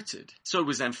floated. So it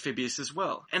was amphibious as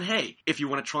well. And hey, if you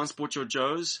want to transport your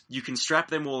Joes, you can strap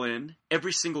them all in,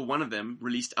 every single one of them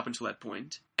released up until that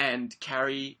point, and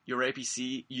carry your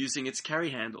APC using its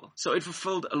carry handle. So it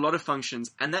fulfilled a lot of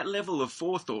functions, and that level of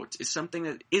forethought is something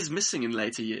that is missing in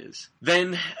later years.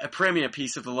 Then, a premier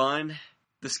piece of the line,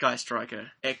 the Sky Striker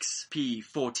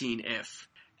XP-14F.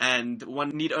 And one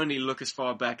need only look as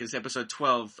far back as episode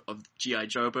 12 of G.I.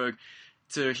 Joeberg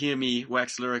to hear me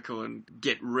wax lyrical and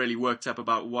get really worked up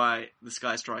about why the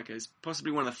Sky Striker is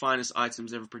possibly one of the finest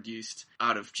items ever produced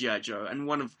out of G.I. Joe, and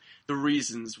one of the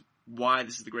reasons why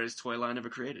this is the greatest toy line ever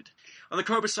created. On the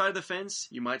Cobra side of the fence,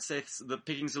 you might say the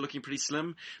pickings are looking pretty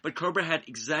slim, but Cobra had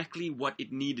exactly what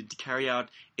it needed to carry out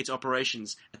its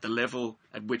operations at the level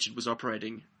at which it was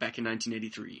operating back in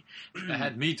 1983. They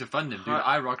had me to fund them, dude.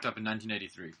 I rocked up in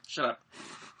 1983. Shut up.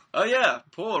 Oh yeah,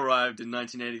 Paul arrived in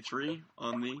 1983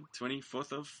 on the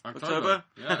 24th of October.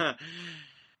 Yeah.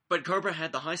 But Cobra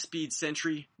had the high-speed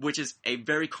Sentry, which is a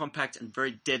very compact and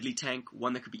very deadly tank,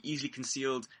 one that could be easily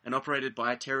concealed and operated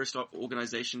by a terrorist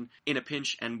organization in a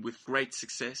pinch and with great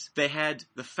success. They had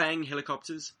the Fang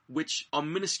helicopters, which are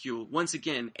minuscule, once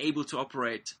again able to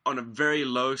operate on a very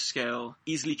low scale,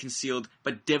 easily concealed,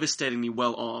 but devastatingly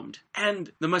well armed.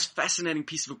 And the most fascinating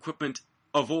piece of equipment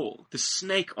of all, the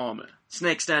Snake armor.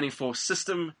 Snake standing for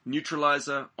System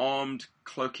Neutralizer Armed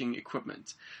Cloaking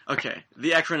Equipment. Okay,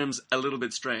 the acronym's a little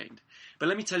bit strained, but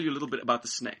let me tell you a little bit about the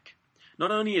Snake.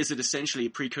 Not only is it essentially a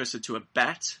precursor to a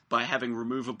bat by having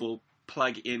removable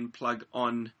plug-in,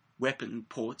 plug-on weapon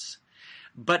ports,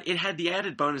 but it had the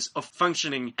added bonus of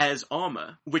functioning as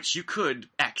armor, which you could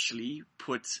actually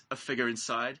put a figure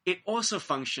inside. It also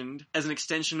functioned as an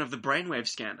extension of the brainwave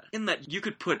scanner, in that you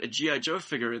could put a G.I. Joe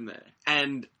figure in there,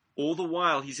 and all the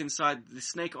while he's inside the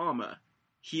Snake armor,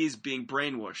 he is being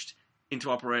brainwashed into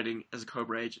operating as a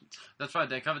Cobra agent. That's right,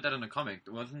 they covered that in a comic.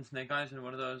 Wasn't Snake Eyes in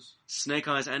one of those? Snake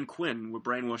Eyes and Quinn were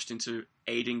brainwashed into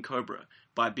aiding Cobra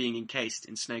by being encased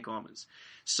in snake armors.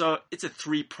 So it's a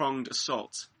three-pronged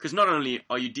assault, because not only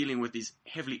are you dealing with these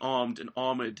heavily armed and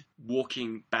armored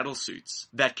walking battle suits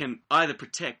that can either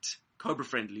protect Cobra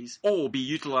friendlies or be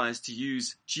utilized to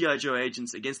use G.I. Joe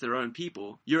agents against their own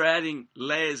people, you're adding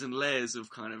layers and layers of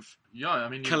kind of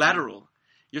collateral.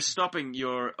 You're stopping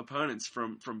your opponents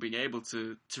from being able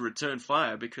to return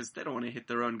fire because they don't want to hit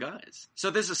their own guys. So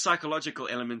there's a psychological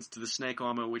element to the Snake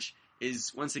armor which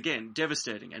is, once again,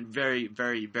 devastating and very,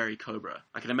 very, very Cobra.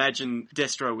 I can imagine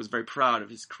Destro was very proud of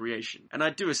his creation. And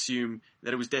I do assume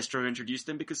that it was Destro who introduced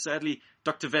them because, sadly,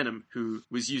 Dr. Venom, who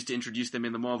was used to introduce them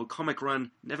in the Marvel comic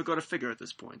run, never got a figure at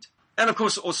this point. And, of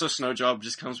course, also Snowjob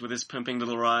just comes with his pimping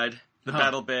little ride. The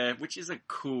Battle Bear, which is a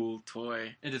cool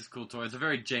toy. It is a cool toy. It's a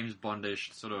very James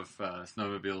Bondish sort of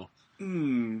snowmobile.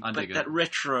 But that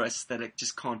retro aesthetic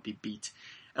just can't be beat.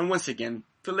 And once again,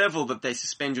 the level that they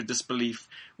suspend your disbelief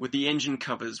with the engine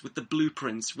covers, with the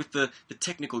blueprints, with the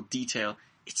technical detail,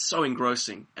 it's so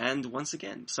engrossing. And once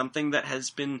again, something that has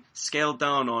been scaled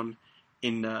down on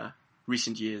in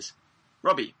recent years.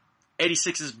 Robbie,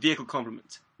 86's vehicle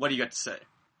complement. What do you got to say?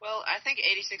 Well, I think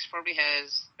 86 probably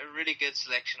has a really good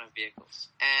selection of vehicles.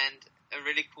 And a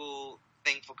really cool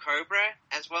thing for Cobra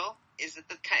as well is that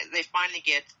they finally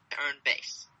get their own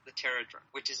base, the Terradrome,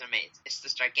 which is amazing. It's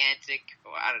this gigantic,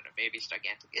 or I don't know, maybe it's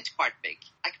gigantic. It's quite big.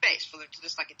 Like a base for them to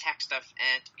just like attack stuff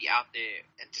and to be out there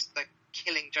and just like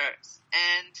killing Joes.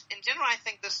 And in general, I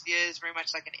think this year is very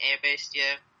much like an air-based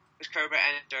year, because Cobra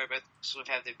and Joe both sort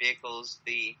of have their vehicles,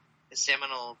 the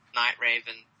Seminole Night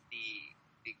Raven, the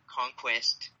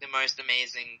Conquest, the most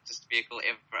amazing just vehicle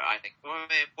ever, I think.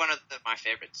 One of my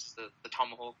favorites is the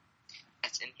Tomahawk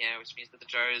that's in here, which means that the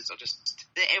Joes are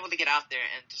they're able to get out there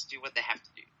and just do what they have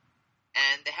to do.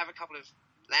 And they have a couple of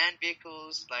land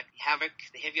vehicles, like Havoc,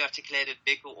 the heavy articulated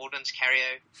vehicle ordnance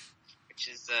carrier, which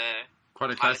is quite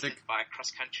a classic by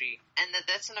Cross Country. And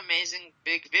that's an amazing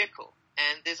big vehicle.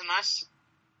 And there's a nice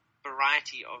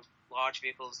variety of large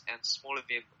vehicles and smaller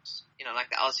vehicles,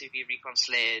 like the LCV Recon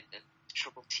Sled and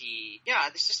Triple T. Yeah,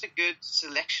 there's just a good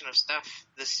selection of stuff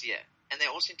this year. And they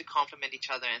all seem to complement each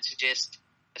other and suggest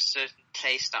a certain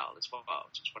play style as well,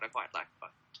 which is what I quite like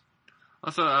about it.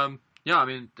 Also, yeah, I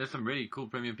mean, there's some really cool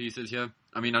premium pieces here.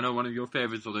 I mean, I know one of your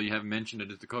favorites, although you haven't mentioned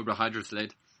it, is the Cobra Hydra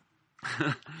Sled.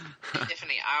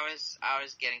 Definitely, I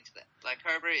was getting to that. Like,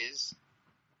 Cobra is...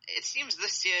 It seems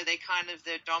this year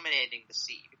they're dominating the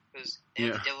sea, because they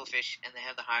have the Devilfish and they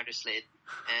have the Hydra Sled,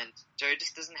 and Joe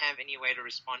just doesn't have any way to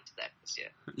respond to that this year.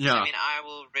 Yeah. So, I mean, I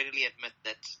will readily admit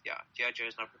that, G.I. Joe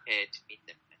is not prepared to meet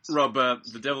them. Rob,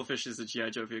 the Devilfish is a G.I.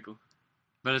 Joe vehicle.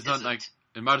 But it's not like...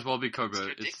 It might as well be Cobra.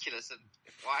 It's ridiculous. And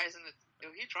why isn't it... Who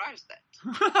drives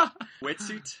that?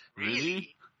 Wetsuit?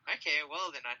 Really? Okay, well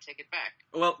then I take it back.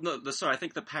 Well, no, sorry, I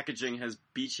think the packaging has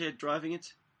Beachhead driving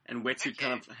it, and Wetsuit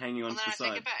kind of hanging on to the Well, then I side.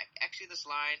 take it back. Actually, this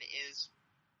line is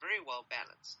very well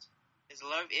balanced. There's a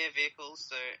lot of air vehicles,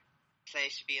 so play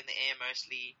should be in the air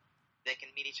mostly. They can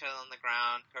meet each other on the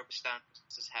ground. Cobra Stunt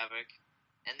versus Havoc.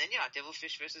 And then,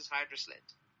 Devilfish versus Hydra Sled.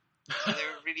 So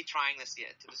they're really trying this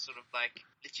year to just sort of, like,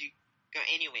 let you go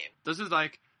anywhere. This is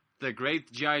like the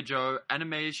great G.I. Joe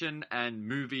animation and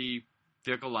movie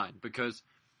vehicle line, because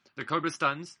the Cobra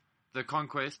Stuns, the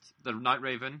Conquest, the Night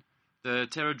Raven, the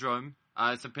Terradrome,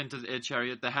 Serpentis Air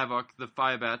Chariot, the Havoc, the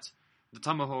Firebat, the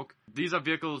Tomahawk, these are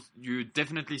vehicles you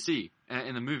definitely see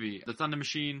in the movie. The Thunder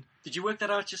Machine. Did you work that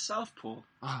out yourself, Paul?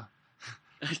 Oh.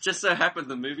 It just so happened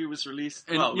the movie was released.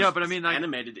 And, well, it yeah, was but I mean, like,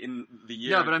 animated in the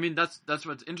year. Yeah, but I mean, that's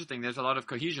what's interesting. There's a lot of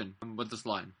cohesion with this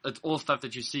line. It's all stuff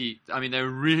that you see. I mean, they're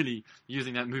really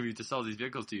using that movie to sell these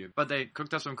vehicles to you. But they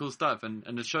cooked up some cool stuff, and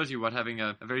it shows you what having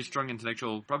a very strong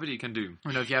intellectual property can do.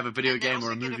 You know, if you have a video And game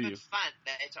or a they also movie. get a bit fun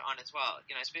later on as well.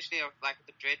 You know, especially like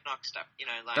the Dreadnought stuff. You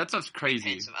know, like That stuff's crazy.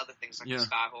 hints of other things like the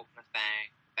Skyhawk and the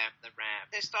Fang. Bam, the Ram.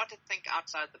 They start to think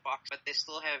outside the box, but they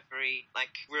still have very, like,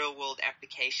 real-world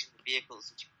application vehicles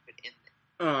that you can put in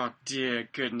there. Oh, dear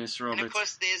goodness, Robert. And, of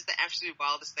course, there's the absolute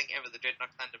wildest thing ever, the Dreadnought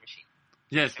Thunder Machine.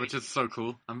 Yes, which is so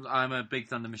cool. I'm a big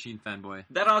Thunder Machine fanboy.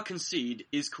 That I'll concede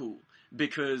is cool,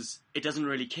 because it doesn't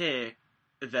really care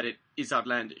that it is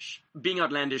outlandish. Being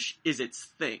outlandish is its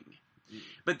thing.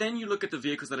 But then you look at the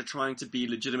vehicles that are trying to be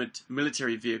legitimate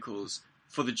military vehicles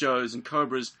for the Joes and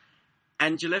Cobras,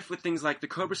 and you're left with things like the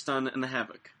Cobra Stun and the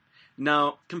Havoc.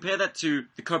 Now, compare that to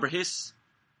the Cobra Hiss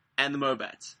and the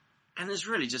Mobat, and there's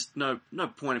really just no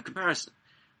point of comparison.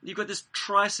 You've got this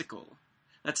tricycle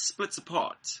that splits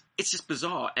apart. It's just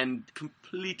bizarre and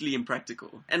completely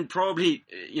impractical. And probably,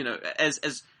 you know, as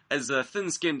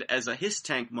thin-skinned as a Hiss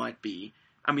tank might be,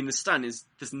 I mean, the Stun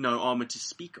there's no armor to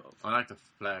speak of. I like the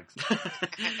flags.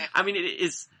 I mean, it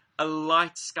is a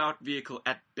light scout vehicle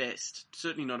at best.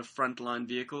 Certainly not a frontline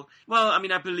vehicle. Well, I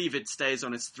mean, I believe it stays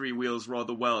on its three wheels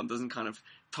rather well and doesn't kind of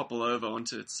topple over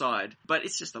onto its side. But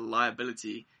it's just a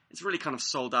liability. It's really kind of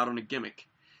sold out on a gimmick.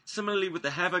 Similarly with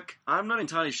the Havoc, I'm not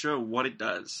entirely sure what it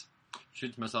does.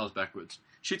 Shoots missiles backwards.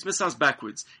 Shoots missiles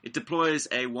backwards. It deploys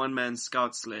a one-man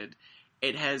scout sled.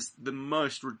 It has the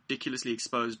most ridiculously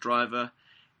exposed driver.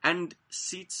 And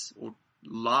seats, or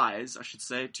lies, I should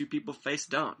say, two people face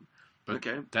down. But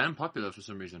okay. Damn popular for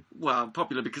some reason. Well,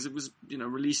 popular because it was, you know,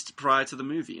 released prior to the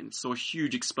movie and saw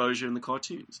huge exposure in the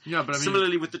cartoons. Yeah, but I mean...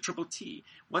 Similarly with the Triple T.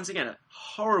 Once again, a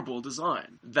horrible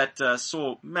design that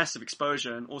saw massive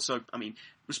exposure and also, I mean,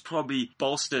 was probably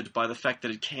bolstered by the fact that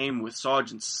it came with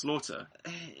Sergeant Slaughter.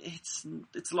 It's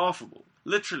laughable.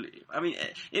 Literally. I mean,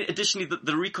 additionally,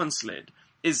 the Recon sled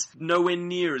is nowhere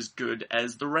near as good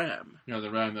as the Ram. Yeah, the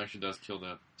Ram actually does kill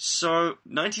that. So,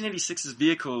 1986's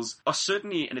vehicles are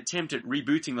certainly an attempt at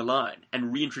rebooting the line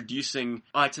and reintroducing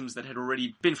items that had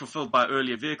already been fulfilled by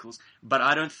earlier vehicles, but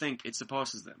I don't think it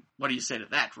surpasses them. What do you say to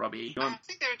that, Robbie? I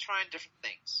think they were trying different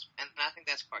things, and I think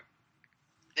that's quite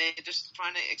cool. They're just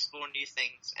trying to explore new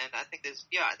things, and I think there's,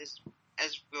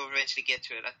 as we'll eventually get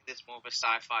to it, I think there's more of a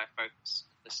sci-fi focus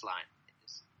in this line.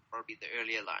 It's probably the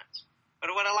earlier lines.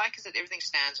 But what I like is that everything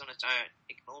stands on its own.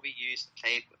 It can all be used and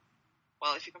played with.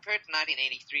 Well, if you compare it to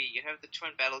 1983, you have the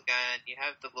twin battle gun, you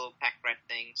have the little pack rat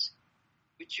things,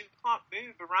 which you can't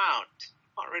move around.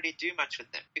 You can't really do much with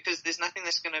them, because there's nothing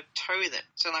that's going to tow them.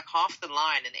 So like half the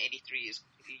line in 83 is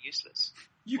completely useless.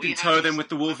 You All can have tow is them with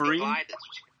the Wolverine. gliders,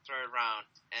 which you can throw around.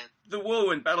 And The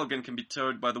Whirlwind battle gun can be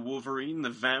towed by the Wolverine,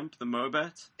 the Vamp, the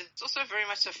Mobat. it's also very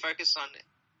much a focus on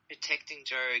protecting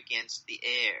Joe against the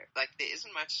air. Like, there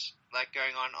isn't much like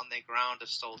going on the ground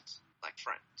assault like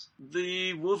front.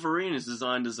 The Wolverine is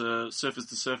designed as a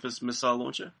surface-to-surface missile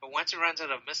launcher. But once it runs out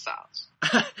of missiles,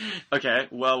 Okay,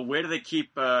 well, where do they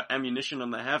keep ammunition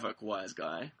on the Havoc, wise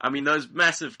guy? I mean, those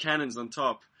massive cannons on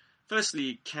top,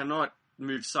 firstly, cannot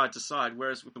move side to side,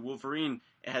 whereas with the Wolverine,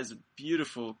 it has a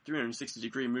beautiful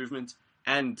 360-degree movement,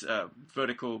 and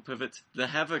vertical pivot. The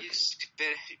Havoc. You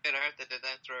better hope that they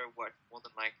don't throw, more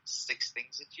than like 6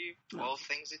 things at you? 12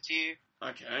 things at you?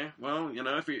 Okay, well,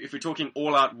 if we're talking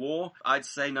all-out war, I'd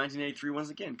say 1983 once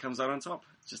again comes out on top.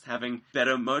 Just having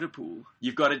better motor pool.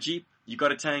 You've got a Jeep, you've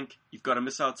got a tank, you've got a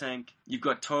missile tank, you've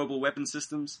got towable weapon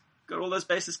systems. You've got all those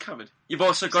bases covered. You've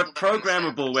also got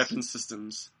programmable weapon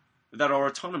systems that are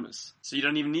autonomous, so you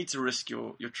don't even need to risk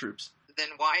your troops. Then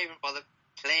why even bother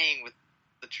playing with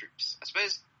the troops? I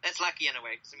suppose that's lucky in a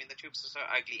way, because the troops are so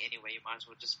ugly anyway, you might as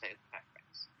well just play with the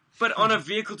packbacks. But on a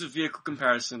vehicle-to-vehicle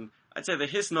comparison, I'd say the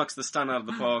Hiss knocks the Stun out of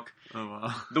the park, Oh,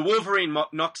 wow. the Wolverine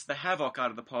knocks the Havoc out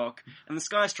of the park, and the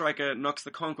Sky Striker knocks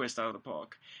the Conquest out of the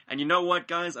park. And you know what,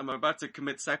 guys? I'm about to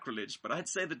commit sacrilege, but I'd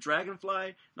say the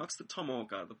Dragonfly knocks the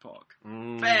Tomahawk out of the park.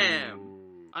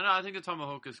 Bam! I know, I think the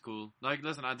Tomahawk is cool. Like,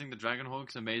 listen, I think the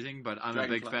Dragonhawk's amazing, but I'm a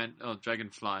big fan... Oh,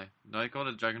 Dragonfly. Did I call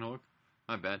it Dragonhawk?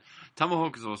 My bad.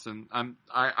 Tomahawk is awesome.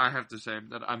 I have to say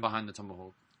that I'm behind the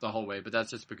Tomahawk the whole way, but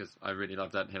that's just because I really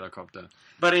love that helicopter.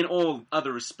 But in all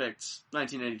other respects,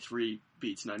 1983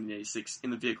 beats 1986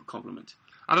 in the vehicle complement.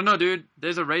 I don't know, dude.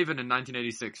 There's a Raven in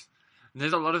 1986. And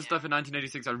there's a lot of stuff in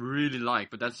 1986 I really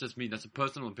like, but that's just me. That's a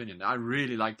personal opinion. I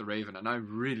really like the Raven, and I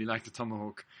really like the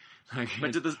Tomahawk.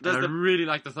 But I really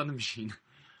like the Thunder Machine.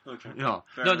 Okay. Yeah.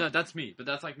 Fair No, enough. that's me. But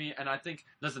that's like me. And I think,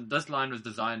 listen, this line was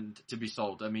designed to be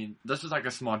sold. I mean, this was like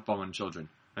a smart bomb on children.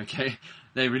 Okay?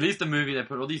 They released the movie. They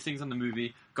put all these things on the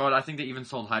movie. God, I think they even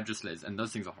sold Hydra sleds. And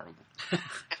those things are horrible.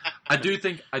 I do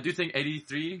think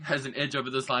 83 has an edge over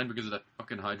this line because of that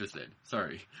fucking Hydra sled.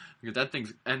 Sorry. Because that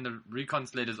thing's... And the Recon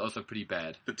sled is also pretty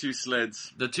bad. The 2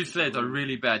 sleds. The 2 sleds are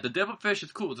really bad. The Devilfish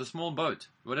is cool. It's a small boat.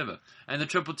 Whatever. And the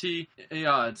Triple T,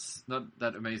 yeah, it's not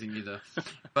that amazing either.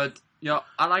 But, yeah,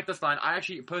 I like this line. I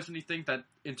actually personally think that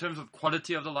in terms of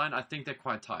quality of the line, I think they're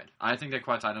quite tight.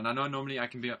 And I know normally I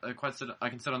can be I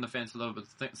can sit on the fence a little bit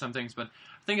with some things, but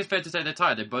I think it's fair to say they're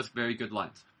tight. They're both very good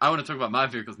lines. I want to talk about my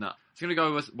vehicles now. I'm going to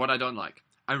go with what I don't like.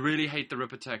 I really hate the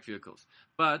Rip Attack vehicles.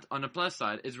 But on the plus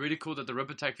side, it's really cool that the Rip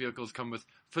Attack vehicles come with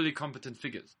fully competent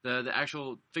figures. The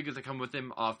actual figures that come with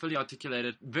them are fully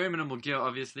articulated, very minimal gear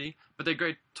obviously, but they're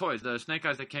great toys. The Snake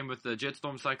Eyes that came with the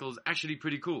Jetstorm cycles actually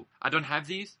pretty cool. I don't have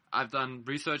these. I've done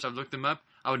research, I've looked them up.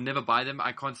 I would never buy them.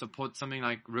 I can't support something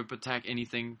like Rip Attack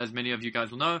anything. As many of you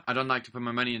guys will know, I don't like to put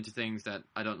my money into things that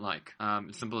I don't like.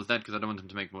 It's simple as that because I don't want them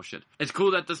to make more shit. It's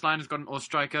cool that this line has got an Ore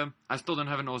Striker. I still don't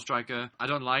have an Ore Striker. I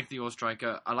don't like the Ore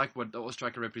Striker. I like what the Ore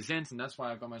Striker represents, and that's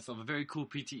why I've got myself a very cool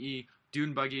PTE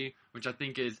Dune Buggy, which I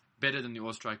think is better than the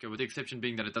Ore Striker, with the exception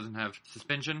being that it doesn't have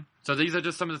suspension. So these are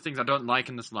just some of the things I don't like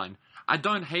in this line. I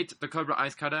don't hate the Cobra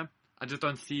Ice Cutter. I just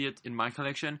don't see it in my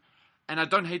collection. And I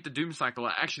don't hate the Doom Cycle.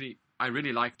 I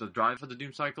really like the drive for the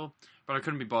Doom Cycle, but I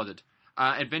couldn't be bothered.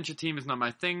 Adventure Team is not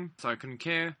my thing, so I couldn't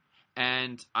care.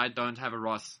 And I don't have a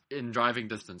Ross in driving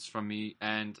distance from me,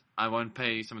 and I won't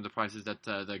pay some of the prices that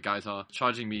the guys are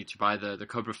charging me to buy the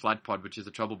Cobra Flight Pod, which is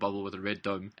a trouble bubble with a red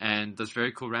dome, and this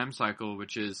very cool Ram Cycle,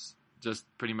 which is just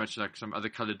pretty much like some other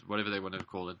colored, whatever they want to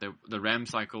call it. The Ram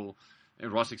Cycle, a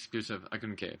Ross exclusive, I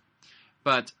couldn't care.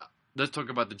 But let's talk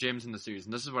about the gems in the series,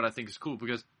 and this is what I think is cool,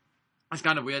 because it's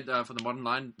kind of weird for the modern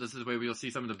line. This is where we'll see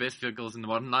some of the best vehicles in the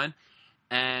modern line,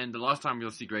 and the last time we'll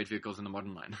see great vehicles in the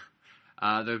modern line.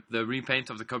 The repaint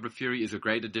of the Cobra Fury is a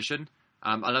great addition.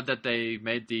 I love that they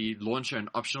made the launcher an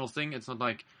optional thing. It's not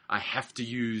like I have to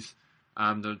use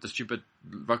the stupid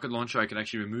rocket launcher. I can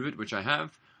actually remove it, which I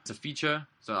have. It's a feature,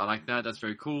 so I like that. That's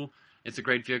very cool. It's a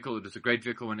great vehicle. It was a great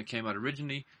vehicle when it came out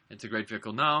originally. It's a great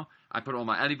vehicle now. I put all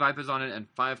my Alley Vipers on it and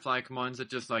Firefly commands it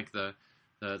just like the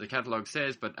catalog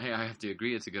says, but hey, I have to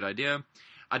agree, it's a good idea.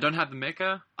 I don't have the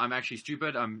mecha. I'm actually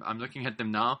stupid. I'm looking at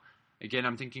them now. Again,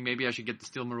 I'm thinking maybe I should get the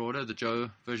Steel Marauder, the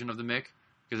Joe version of the mech,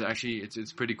 because actually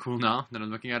it's pretty cool now that I'm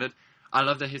looking at it. I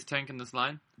love the Hiss tank in this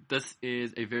line. This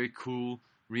is a very cool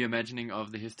reimagining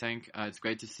of the Hiss tank. It's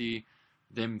great to see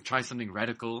them try something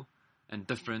radical and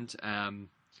different,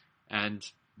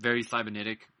 and very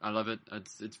cybernetic. I love it.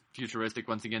 It's futuristic.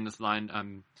 Once again, this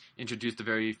line introduced a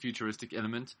very futuristic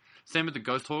element. Same with the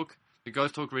Ghost Hawk. The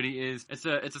Ghost Hawk really is, it's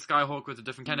a Skyhawk with a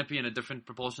different canopy and a different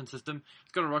propulsion system.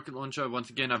 It's got a rocket launcher. Once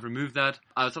again, I've removed that.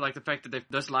 I also like the fact that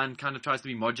this line kind of tries to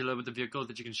be modular with the vehicles,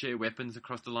 that you can share weapons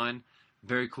across the line.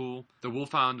 Very cool. The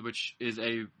Wolfhound, which is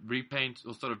a repaint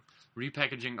or sort of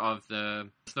repackaging of the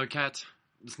Snowcat.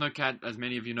 The Snowcat, as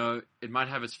many of you know, it might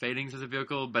have its failings as a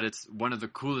vehicle, but it's one of the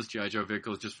coolest G.I. Joe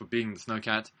vehicles just for being the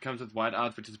Snowcat. Comes with White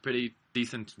Out, which is a pretty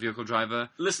decent vehicle driver.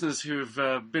 Listeners who've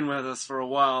been with us for a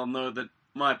while know that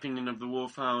my opinion of the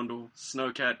Wolfhound or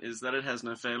Snowcat is that it has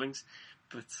no failings,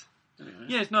 but anyway.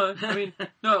 Yes, no, I mean,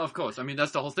 no, of course. I mean,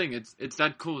 that's the whole thing. It's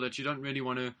that cool that you don't really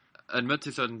want to... admit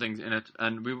to certain things in it,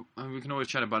 and we can always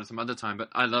chat about it some other time, but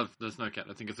I love the Snowcat.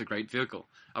 I think it's a great vehicle.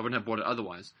 I wouldn't have bought it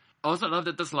otherwise. I also love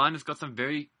that this line has got some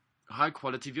very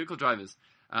high-quality vehicle drivers.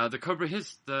 The Cobra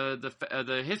Hiss,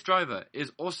 the Hiss driver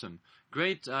is awesome.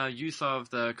 Great use of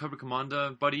the Cobra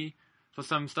Commander body for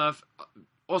some stuff.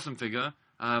 Awesome figure.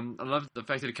 I love the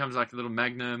fact that it comes like a little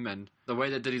Magnum, and the way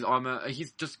they did his armor.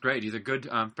 He's just great. He's a good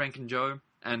Frank and Joe,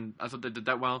 and I thought they did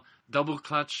that well. Double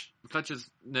Clutch. Clutch has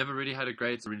never really had a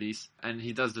great release, and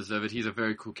he does deserve it. He's a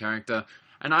very cool character,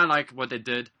 and I like what they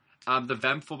did. The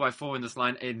Vamp 4x4 in this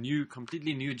line, a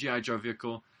completely new G.I. Joe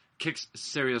vehicle, kicks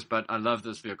serious butt. I love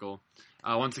this vehicle.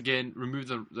 Once again, remove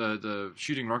the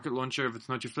shooting rocket launcher if it's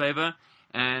not your flavor,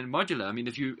 and modular. I mean,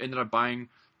 if you ended up buying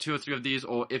 2 or 3 of these,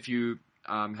 or if you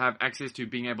have access to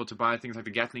being able to buy things like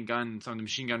the Gatling gun and some of the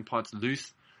machine gun parts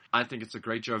loose, I think it's a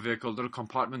great Joe vehicle. Little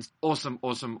compartments, awesome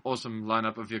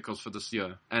lineup of vehicles for this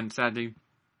year. And sadly,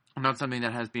 not something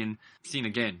that has been seen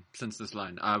again since this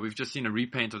line. We've just seen a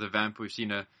repaint of the Vamp. We've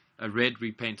seen a red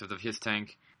repaint of the Hiss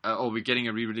tank. Or we're getting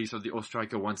a re-release of the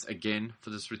All-Striker once again for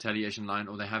this Retaliation line,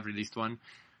 or they have released one.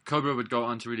 Cobra would go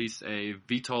on to release a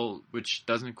VTOL, which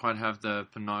doesn't quite have the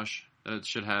panache that it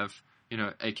should have.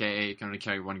 AKA it can only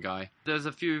carry one guy. There's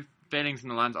a few failings in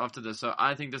the lines after this, so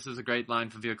I think this is a great line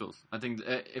for vehicles. I think,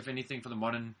 if anything, for the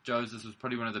modern Joes, this was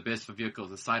probably one of the best for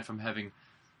vehicles, aside from having,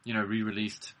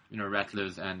 re-released,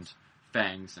 Rattlers and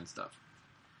Fangs and stuff.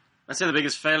 I'd say the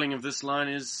biggest failing of this line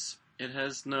is it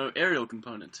has no aerial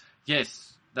component.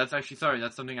 Yes, that's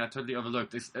something I totally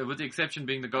overlooked. With the exception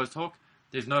being the Ghost Hawk,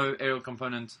 there's no aerial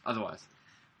component otherwise.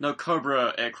 No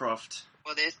Cobra aircraft.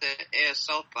 Well, there's the Air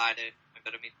Assault Glider.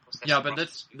 But I mean,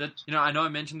 that's I know I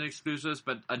mentioned the exclusives,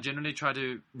 but I generally try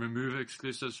to remove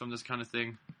exclusives from this kind of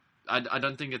thing. I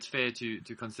don't think it's fair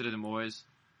to consider them always,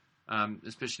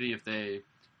 especially if they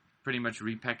pretty much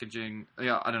repackaging.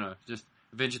 Yeah, I don't know. Just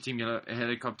Adventure Team Yellow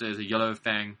Helicopter is a yellow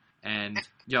Fang, and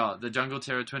the Jungle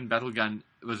Terror Twin Battle Gun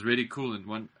was really cool in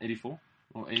 184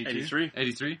 or 82?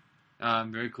 83.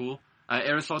 Very cool.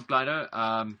 Air Assault Glider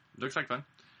looks like fun.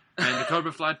 And the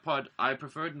Cobra Flight Pod, I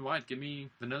prefer it in white. Give me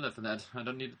vanilla for that. I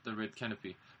don't need the red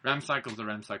canopy. Ram Cycle's the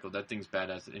Ram Cycle. That thing's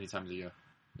badass at any time of the year.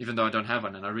 Even though I don't have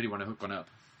one, and I really want to hook one up.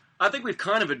 I think we've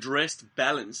kind of addressed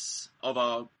balance of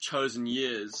our chosen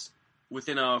years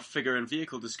within our figure and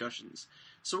vehicle discussions.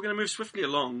 So we're going to move swiftly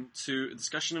along to a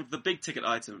discussion of the big ticket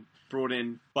item brought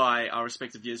in by our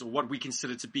respective years, or what we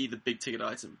consider to be the big ticket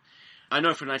item. I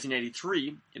know for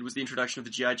 1983, it was the introduction of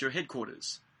the G.I. Joe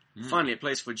headquarters. Finally, a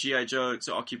place for G.I. Joe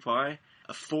to occupy,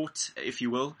 a fort, if you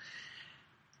will,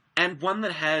 and one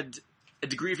that had a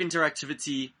degree of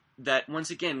interactivity that, once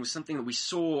again, was something that we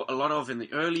saw a lot of in the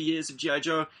early years of G.I.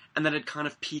 Joe, and that had kind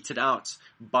of petered out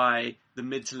by the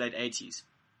mid to late 80s.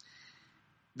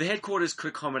 The headquarters could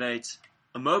accommodate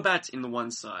a Mobat in the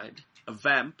one side, a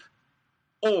Vamp,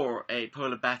 or a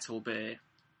Polar Battle Bear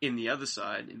in the other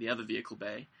side, in the other vehicle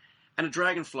bay, and a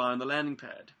Dragonfly on the landing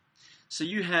pad. So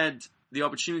you had the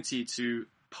opportunity to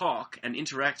park and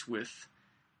interact with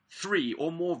 3 or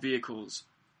more vehicles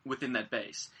within that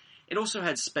base. It also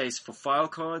had space for file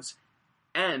cards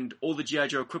and all the G.I.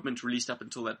 Joe equipment released up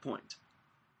until that point.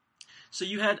 So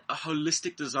you had a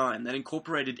holistic design that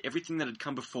incorporated everything that had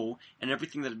come before and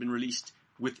everything that had been released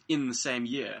within the same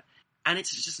year. And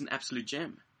it's just an absolute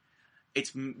gem.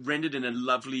 It's rendered in a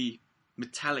lovely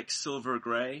metallic silver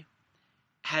grey,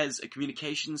 has a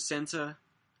communications center,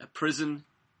 a prison,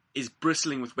 is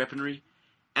bristling with weaponry,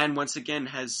 and once again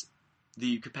has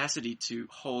the capacity to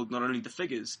hold not only the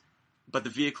figures, but the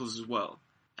vehicles as well.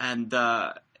 And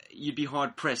you'd be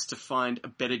hard-pressed to find a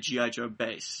better G.I. Joe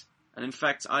base. And in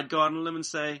fact, I'd go out on a limb and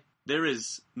say there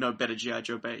is no better G.I.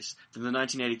 Joe base than the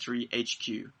 1983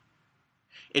 HQ.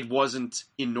 It wasn't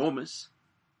enormous.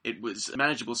 It was a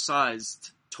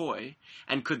manageable-sized toy,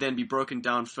 and could then be broken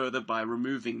down further by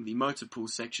removing the motor pool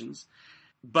sections.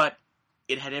 But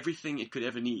it had everything it could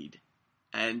ever need,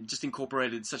 and just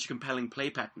incorporated such a compelling play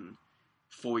pattern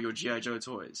for your G.I. Joe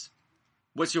toys.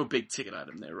 What's your big ticket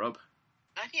item there, Rob?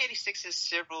 1986 has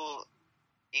several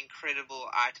incredible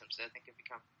items that I think have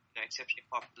become exceptionally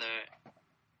popular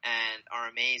and are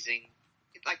amazing.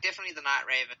 Like, definitely the Night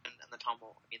Raven and the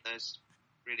Tumble. I mean, those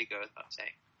really go without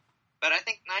saying. But I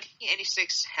think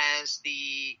 1986 has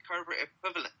the Cobra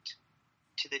equivalent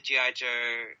to the G.I.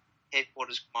 Joe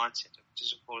headquarters command center, which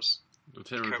is, of course, the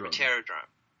Cobra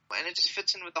Terrordrome. And it just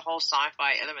fits in with the whole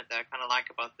sci-fi element that I kind of like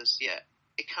about this year.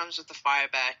 It comes with the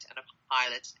Firebat and a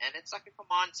pilot, and it's like a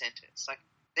command center. It's like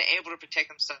they're able to protect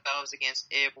themselves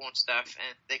against airborne stuff,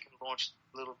 and they can launch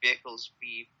little vehicles,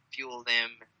 refuel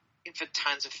them. You can fit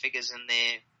tons of figures in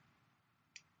there.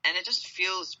 And it just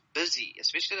feels busy,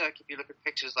 especially like if you look at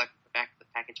pictures like the back of the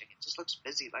packaging. It looks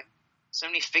busy. Like, so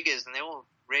many figures, and they're all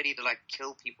ready to, like,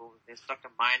 kill people. There's Dr.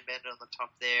 Mindbender on the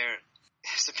top there.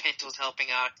 Serpentor's helping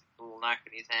out, a little knife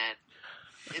in his hand.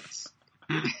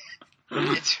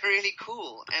 It's really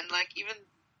cool. And, like, even,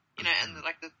 you know, and,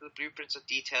 like, the blueprints are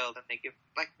detailed, and they give,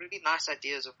 like, really nice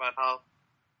ideas about how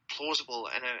plausible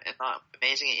and how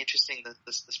amazing and interesting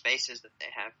the spaces that they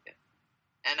have here.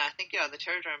 And I think, yeah, the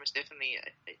Terradrome is definitely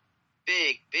a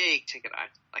big ticket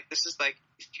item. Like, this is like,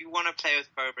 if you want to play with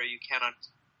Cobra, you cannot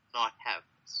not have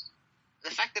this. The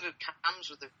fact that it comes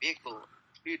with a vehicle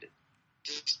included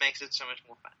just makes it so much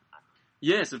more fun.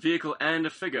 Yes, a vehicle and a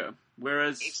figure.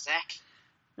 Whereas, Exactly.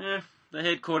 the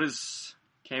headquarters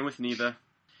came with neither.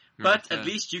 But at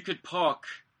least you could park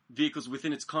vehicles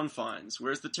within its confines.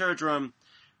 Whereas the Terradrome,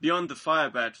 beyond the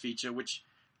Firebat feature, which,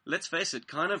 let's face it,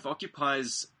 kind of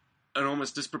occupies an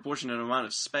almost disproportionate amount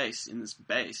of space in this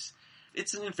base.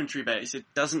 It's an infantry base. It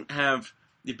doesn't have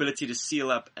the ability to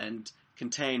seal up and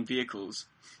contain vehicles.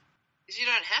 Because you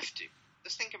don't have to.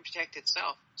 This thing can protect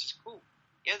itself, which is cool.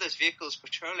 You have those vehicles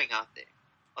patrolling out there.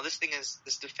 Well, this thing is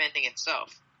defending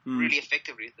itself really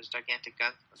effectively with this gigantic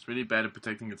gun. It's really bad at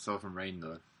protecting itself from rain,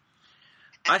 though.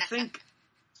 I think...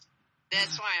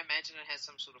 That's why I imagine it has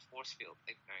some sort of force field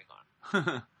thing going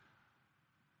on.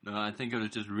 No, I think it was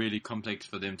just really complex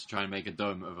for them to try and make a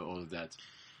dome over all of that.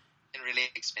 And really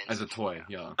expensive. As a toy,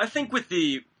 yeah. I think with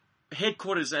the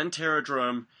headquarters and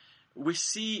Terradrome, we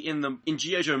see in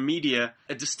G.I. Joe media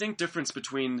a distinct difference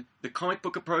between the comic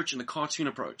book approach and the cartoon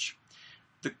approach.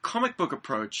 The comic book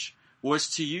approach was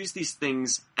to use these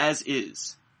things as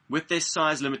is, with their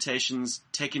size limitations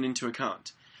taken into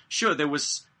account. Sure, there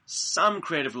was some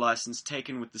creative license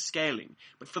taken with the scaling,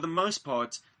 but for the most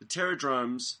part, the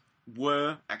Terradromes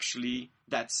were actually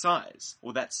that size,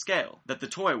 or that scale, that the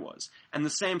toy was. And the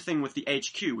same thing with the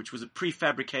HQ, which was a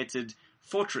prefabricated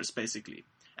fortress, basically,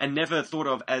 and never thought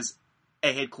of as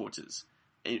a headquarters.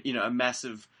 You know, a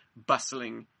massive,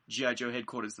 bustling G.I. Joe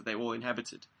headquarters that they all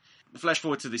inhabited. Flash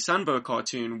forward to the Sunbow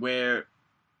cartoon, where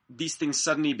these things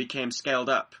suddenly became scaled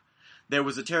up. There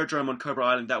was a Terradrome on Cobra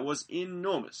Island that was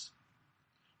enormous.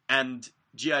 And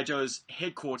G.I. Joe's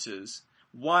headquarters,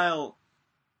 while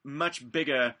much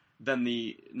bigger than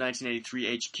the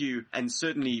 1983 HQ, and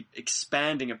certainly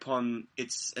expanding upon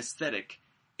its aesthetic,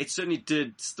 it certainly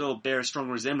did still bear a strong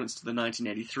resemblance to the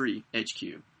 1983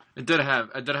 HQ. It did have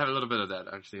a little bit of that,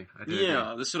 actually. I do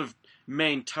agree. The sort of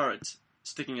main turret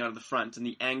sticking out of the front and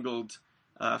the angled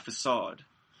facade.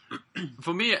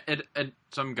 For me,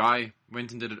 some guy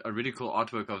went and did a really cool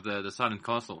artwork of the Silent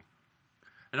Castle.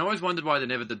 And I always wondered why they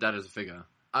never did that as a figure.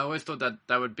 I always thought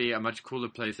that would be a much cooler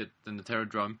playset than the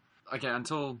Terradrome. Okay,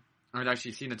 until I'd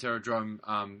actually seen a Terradrome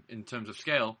in terms of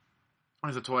scale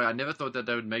as a toy, I never thought that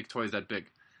they would make toys that big.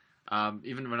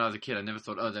 Even when I was a kid, I never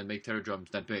thought, they'd make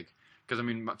Terradromes that big. Because, I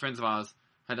mean, friends of ours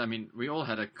we all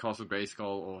had a Castle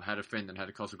Grayskull, or had a friend that had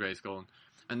a Castle Grayskull,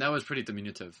 and that was pretty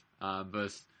diminutive,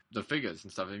 versus the figures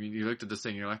and stuff. I mean, you looked at this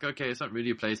thing, and you're like, okay, it's not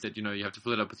really a playset, you have to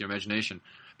fill it up with your imagination.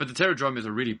 But the Terradrome is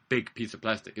a really big piece of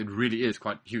plastic. It really is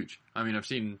quite huge. I mean, I've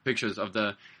seen pictures of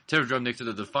the Terradrome next to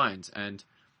the Defiant, and,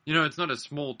 it's not a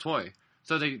small toy.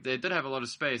 So they did have a lot of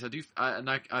space.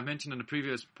 I mentioned in a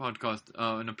previous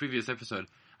podcast, in a previous episode,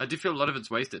 I do feel a lot of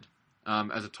it's wasted,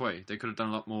 as a toy. They could have done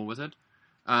a lot more with it.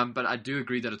 But I do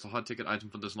agree that it's a hot ticket item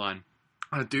for this line.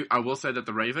 I will say that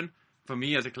the Raven, for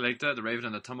me as a collector, the Raven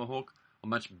and the Tomahawk are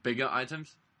much bigger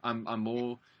items. I'm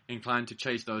more inclined to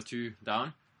chase those two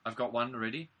down. I've got one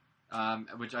already,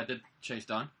 which I did chase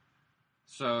down.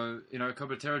 So,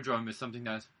 Cobra Terradrome is something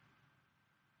that,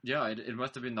 it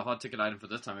must have been the hot ticket item for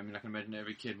this time. I mean, I can imagine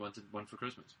every kid wanted one for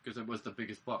Christmas, because it was the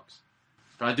biggest box.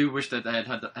 But I do wish that they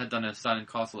had done a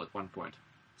Silent Castle at one point.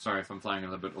 Sorry if I'm flying a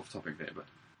little bit off topic there, but...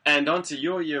 And on to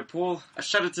your year, Paul. I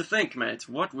shudder to think, mate.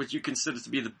 What would you consider to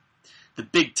be the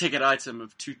big ticket item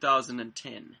of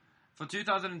 2010? For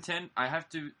 2010, I have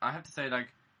to say,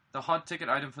 the hot ticket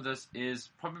item for this is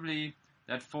probably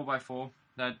that 4x4,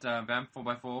 that Vamp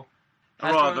 4x4.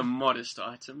 A rather modest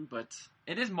item, but...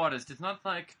 It is modest. It's not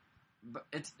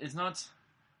it's not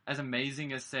as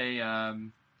amazing as, say, a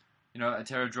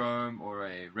Terradrome or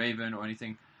a Raven or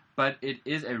anything, but it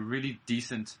is a really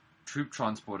decent troop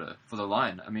transporter for the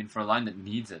line. I mean, for a line that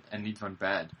needs it, and needs one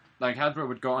bad. Like, Hasbro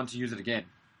would go on to use it again,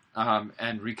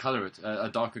 and recolor it a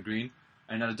darker green,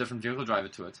 and add a different vehicle driver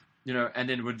to it. And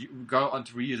then would go on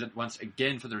to reuse it once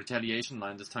again for the Retaliation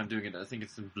line, this time doing it, I think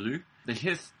it's in blue. The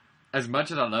Hiss, as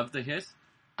much as I love the Hiss,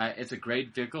 it's a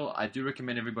great vehicle. I do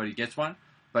recommend everybody gets one,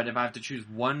 but if I have to choose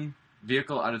one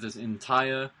vehicle out of this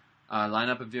entire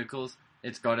lineup of vehicles,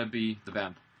 it's gotta be the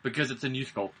Vamp. because it's a new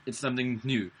sculpt. It's something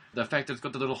new. The fact that it's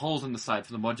got the little holes on the side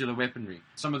for the modular weaponry.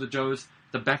 Some of the Joes,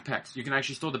 the backpacks, you can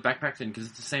actually store the backpacks in because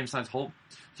it's the same size hole.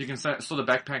 So you can store the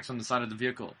backpacks on the side of the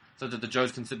vehicle so that the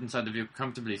Joes can sit inside the vehicle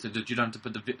comfortably so that you don't have to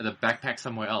put the backpack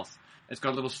somewhere else. It's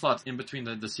got little slots in between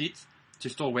the seats to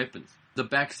store weapons. The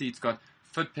back seat's got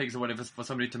foot pegs or whatever for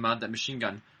somebody to mount that machine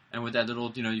gun. And with that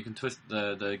little, you can twist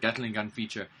the Gatling gun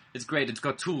feature. It's great. It's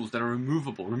got tools that are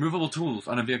removable tools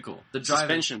on a vehicle. The driver,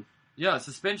 Suspension. Yeah,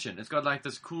 suspension. It's got like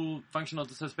this cool functional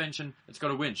suspension. It's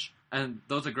got a winch. And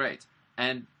those are great.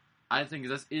 And I think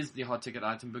this is the hot ticket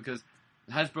item because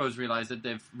Hasbro's realized that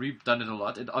they've redone it a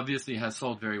lot. It obviously has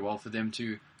sold very well for them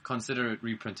to consider it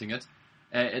reprinting it.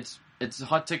 It's a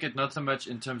hot ticket not so much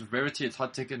in terms of rarity, it's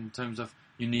hot ticket in terms of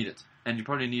you need it. And you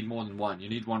probably need more than one. You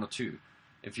need one or two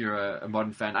if you're a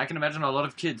modern fan. I can imagine a lot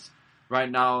of kids right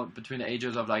now between the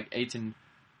ages of like 8 and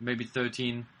maybe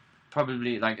 13,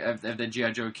 probably like if they're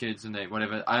G.I. Joe kids and they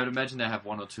whatever, I would imagine they have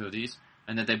one or two of these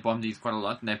and that they bomb these quite a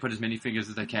lot and they put as many figures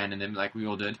as they can in them like we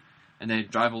all did and they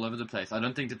drive all over the place. I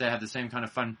don't think that they have the same kind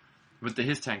of fun with the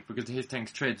His Tank because the His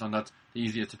Tank's treads are not the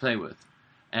easiest to play with.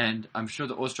 And I'm sure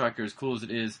the Ore-Striker, as cool as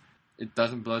it is, it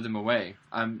doesn't blow them away.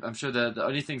 I'm sure the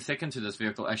only thing second to this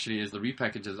vehicle actually is the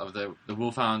repackages of the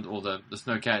Wolfhound or the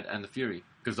Snowcat and the Fury,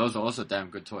 because those are also damn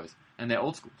good toys. And they're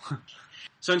old school.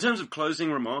 So in terms of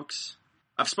closing remarks,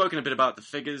 I've spoken a bit about the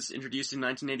figures introduced in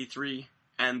 1983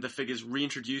 and the figures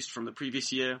reintroduced from the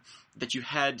previous year, that you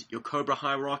had your Cobra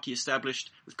hierarchy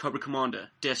established with Cobra Commander,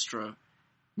 Destro,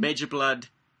 Major Blood,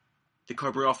 the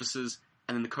Cobra officers,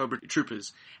 and then the Cobra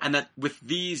troopers. And that with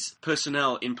these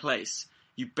personnel in place,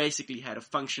 you basically had a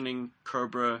functioning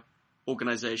Cobra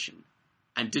organization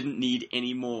and didn't need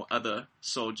any more other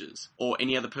soldiers or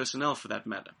any other personnel for that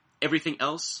matter. Everything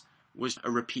else was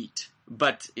a repeat.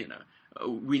 But,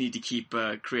 we need to keep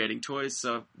creating toys,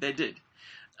 so they did.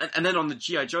 And then on the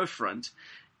G.I. Joe front,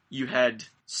 you had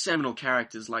seminal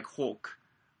characters like Hawk,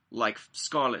 like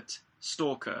Scarlet,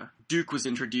 Stalker. Duke was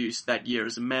introduced that year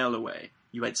as a mail away.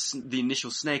 You had the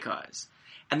initial Snake Eyes.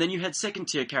 And then you had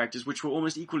second-tier characters which were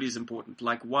almost equally as important,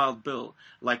 like Wild Bill,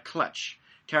 like Clutch.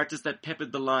 Characters that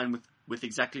peppered the line with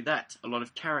exactly that, a lot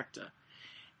of character.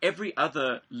 Every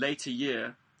other later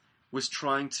year was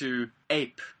trying to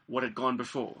ape what had gone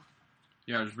before.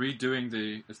 Yeah, it's redoing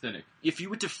the aesthetic. If you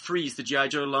were to freeze the G.I.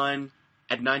 Joe line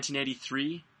at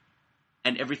 1983,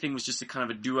 and everything was just a kind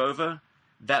of a do-over,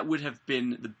 that would have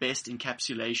been the best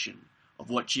encapsulation of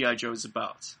what G.I. Joe is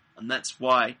about. And that's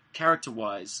why,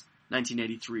 character-wise,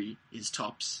 1983 is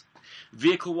tops.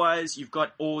 Vehicle-wise, you've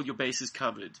got all your bases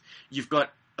covered. You've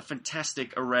got a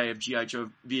fantastic array of G.I. Joe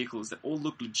vehicles that all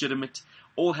look legitimate,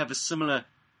 all have a similar,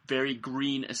 very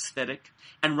green aesthetic,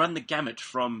 and run the gamut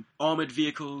from armored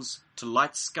vehicles to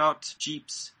light scout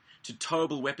jeeps to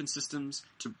towable weapon systems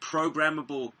to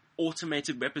programmable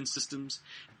automated weapon systems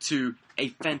to a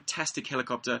fantastic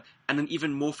helicopter and an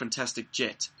even more fantastic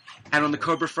jet. And on the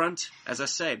Cobra front, as I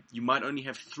say, you might only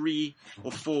have 3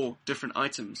 or 4 different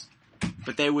items,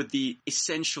 but they were the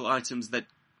essential items that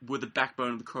were the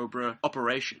backbone of the Cobra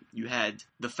operation. You had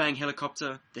the Fang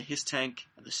helicopter, the His Tank,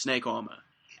 and the Snake armor.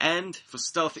 And for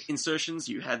stealth insertions,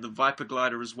 you had the Viper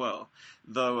glider as well.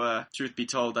 Though, truth be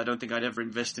told, I don't think I'd ever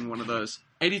invest in one of those.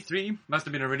 83 must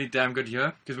have been a really damn good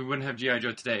year, because we wouldn't have G.I.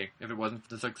 Joe today if it wasn't for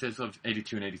the success of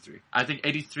 82 and 83. I think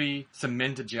 83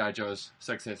 cemented G.I. Joe's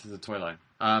success as a toy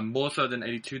line. More so than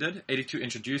 82 did. 82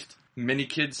 introduced many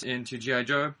kids into G.I.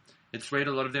 Joe. It swayed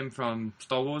a lot of them from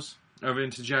Star Wars over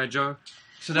into G.I. Joe.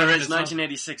 So whereas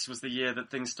 1986 was the year that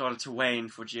things started to wane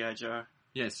for G.I. Joe.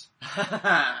 Yes.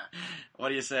 What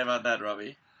do you say about that,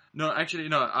 Robbie? No, actually,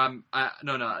 no.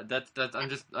 That's I'm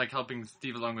just like helping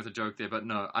Steve along with a joke there, but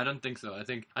no, I don't think so. I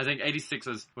think 86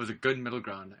 was a good middle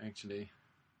ground. Actually,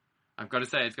 I've got to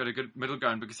say it's got a good middle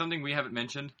ground because something we haven't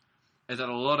mentioned is that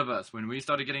a lot of us, when we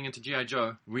started getting into G.I.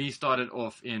 Joe, we started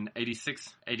off in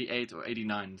 86, 88, or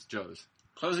 89 Joes.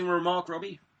 Closing remark,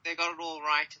 Robbie? They got it all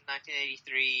right in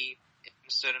 1983 in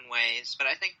certain ways, but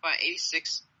I think by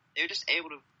 86 they were just able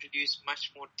to produce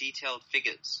much more detailed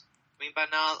figures. I mean, by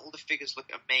now, all the figures look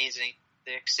amazing.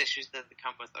 The accessories that they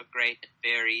come with are great and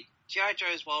varied. G.I.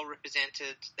 Joe is well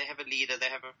represented. They have a leader. They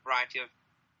have a variety of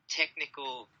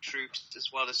technical troops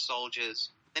as well as soldiers.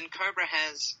 Then Cobra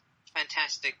has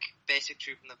fantastic basic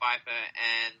troop in the Viper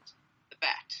and the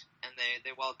Bat, and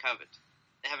they're well covered.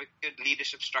 They have a good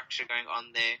leadership structure going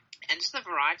on there. And just the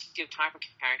variety of type of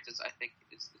characters, I think,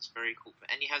 is very cool.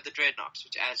 And you have the Dreadnoks,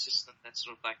 which adds just that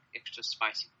sort of like extra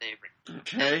spicy flavoring.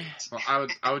 Okay. Well,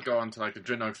 I would go on to like the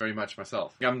Dreadnoks very much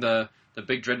myself. I'm the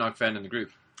big Dreadnok fan in the group.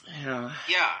 Yeah.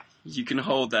 Yeah. You can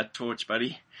hold that torch,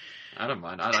 buddy. I don't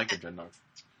mind. I like the Dreadnoks.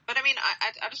 But I mean, mean,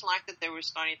 I just like that they were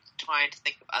starting to try and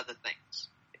think of other things.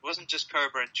 It wasn't just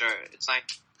Cobra and Joe. It's like,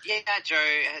 yeah, Joe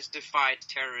has defied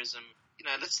terrorism. You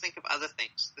know, let's think of other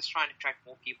things. Let's try and attract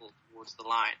more people towards the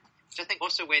line. Which I think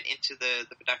also went into the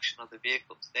production of the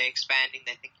vehicles. They're expanding,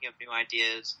 they're thinking of new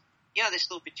ideas. Yeah, they're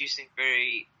still producing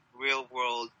very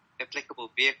real-world,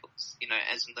 applicable vehicles, you know,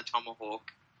 as in the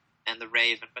Tomahawk and the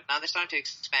Raven. But now they're starting to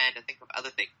expand and think of other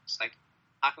things. Like,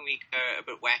 how can we go a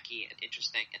bit wacky and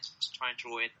interesting and just try and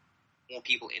draw in more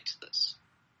people into this?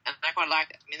 And I quite like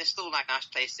it. I mean, there's still like nice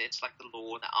play sets like the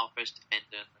Law, the Outpost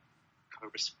Defender, and the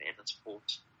Cobra Surveillance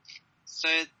Force. So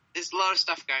there's a lot of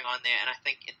stuff going on there, and I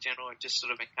think in general it just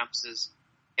sort of encompasses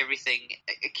everything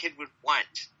a kid would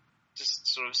want, just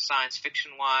sort of science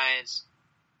fiction wise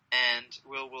and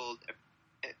real world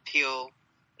appeal.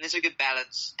 And there's a good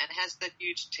balance, and it has that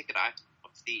huge ticket item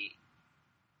of the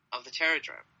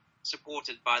Terrordrome,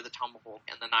 supported by the Tomahawk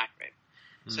and the Night Raven.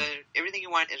 So everything you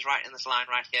want is right in this line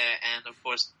right here, and of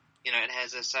course, you know, it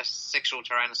has a sexual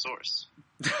Tyrannosaurus.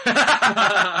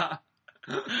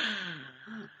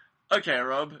 Okay,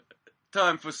 Rob,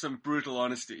 time for some brutal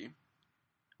honesty.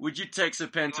 Would you take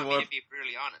Serpentor You want me to be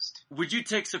brutally honest? Would you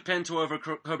take Serpentor over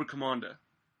Cobra Commander?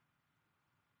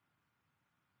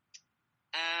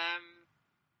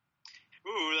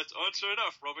 Ooh, that's answer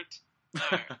enough, Robert.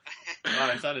 No.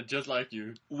 Oh, I sounded just like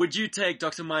you. Would you take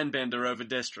Dr. Mindbender over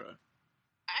Destro?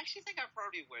 I actually think I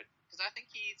probably would, because I think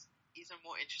he's a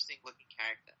more interesting looking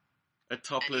character. A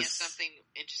topless... And he has something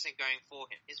interesting going for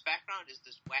him. His background is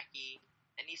just wacky,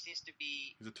 and he seems to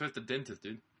be... He's a twisted dentist,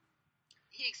 dude.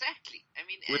 Yeah, exactly. I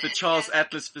mean... With a and Charles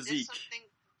Atlas physique.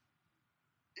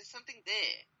 There's something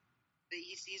there. That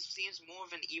he seems more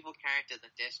of an evil character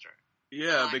than Destro.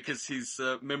 Yeah, like because he's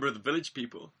a member of the Village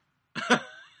People. What?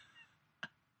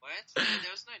 There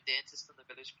was no dentist in the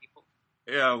Village People.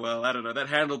 Yeah, well, I don't know. That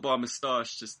handlebar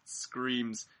moustache just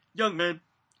screams, "Young man,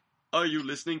 are you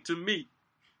listening to me?"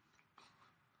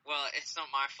 Well, it's not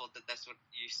my fault that that's what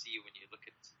you see when you look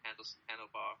at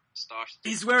handlebar moustache.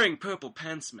 He's wearing purple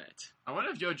pants, mate. I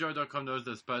wonder if YoJoe.com knows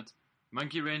this, but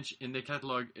Monkey Wrench in their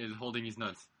catalog is holding his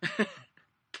nuts.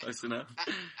 Close enough.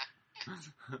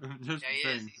 Just Yeah, he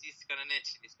saying. is. He's got an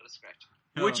itch and he's got a scratch.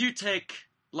 Would you take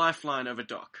Lifeline over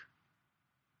Doc?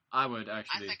 I would, I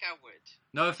actually. think I would.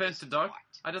 No offense to Doc.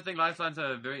 White. I just think Lifeline's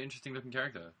a very interesting looking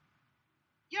character.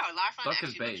 Yeah, Lifeline Doc is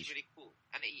actually looks beige. really cool.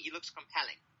 And he looks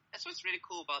compelling. That's what's really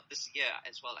cool about this year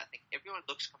as well. I think everyone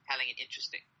looks compelling and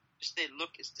interesting. Just their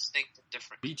look is distinct and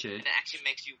different. Beachhead. And it actually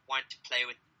makes you want to play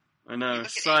with I know, You look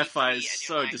at sci-fi 83 is and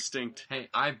so you're like, distinct. Hey,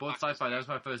 I bought Sci-Fi. That was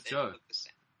my first they show. look the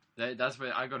same. That's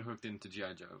where I got hooked into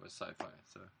G.I. Joe, was Sci-Fi.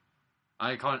 So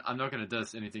I'm not going to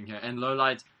diss anything here. And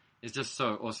Lowlight is just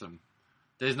so awesome.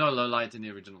 There's no Lowlight in the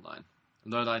original line.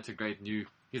 Lowlight's a great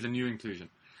he's a new inclusion.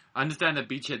 I understand that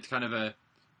Beachhead's kind of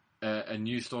a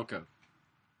new stalker,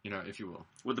 you know, if you will,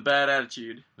 With a bad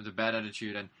attitude. with a bad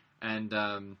attitude, and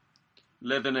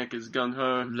Leatherneck is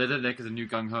gung-ho. Leatherneck is a new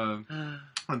gung ho.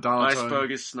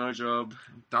 Iceberg is Snowjob.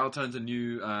 Dalton's a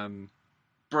new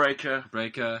Breaker.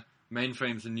 breaker.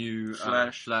 Mainframe's a new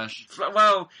Flash. Flash.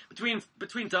 Well,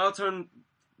 between Dalton,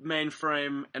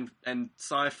 Mainframe, and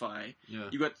Sci-Fi, Yeah.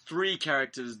 you got three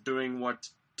characters doing what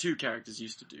two characters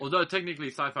used to do. Although technically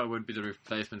Sci-Fi would be the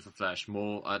replacement for Flash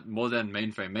more than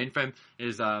Mainframe. Mainframe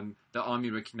is the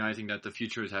army recognizing that the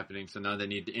future is happening, so now they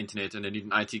need the internet and they need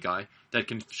an IT guy that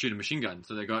can shoot a machine gun.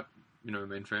 So they got, you know,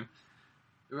 Mainframe.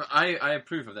 I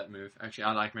approve of that move. Actually,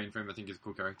 I like Mainframe. I think he's a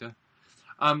cool character.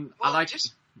 I Well, like.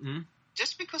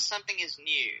 just because something is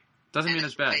new Doesn't and mean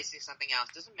it's it's bad. replacing something else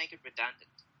doesn't make it redundant.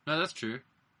 No, that's true.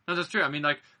 I mean,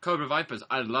 like Cobra Vipers.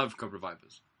 I love Cobra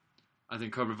Vipers. I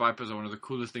think Cobra Vipers are one of the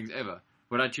coolest things ever.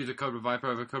 Would I choose a Cobra Viper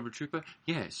over a Cobra Trooper?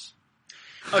 Yes.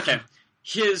 Okay,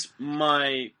 here's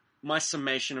my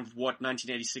summation of what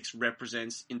 1986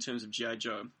 represents in terms of G.I.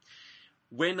 Joe.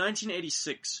 Where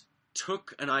 1986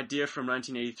 took an idea from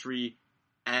 1983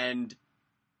 and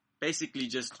basically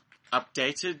just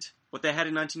updated what they had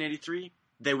in 1983,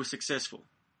 they were successful.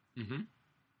 Mm-hmm.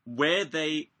 Where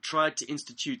they tried to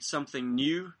institute something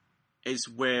new is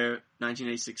where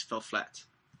 1986 fell flat.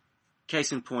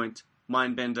 Case in point,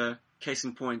 Mindbender. Case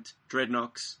in point,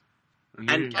 Dreadnoks.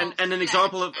 And an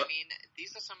example of... I mean,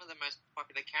 these are some of the most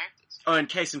popular characters. Oh, and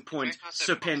case in point, Dreadnoughts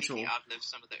have completely Serpentor. outlived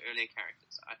some of the earlier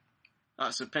characters.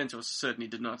 Serpentor certainly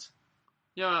did not.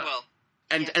 Yeah. Well,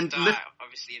 And- he had to and die, Lift-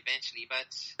 obviously, eventually, but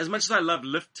As much as I love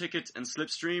Lift Ticket and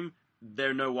Slipstream,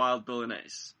 they're no Wild Bill and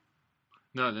Ace.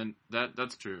 No, then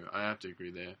that's true. I have to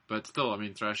agree there. But still, I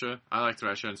mean, Thrasher. I like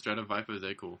Thrasher and Straight Up Viper.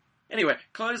 They're cool. Anyway,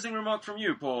 closing remark from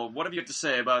you, Paul. What have you got to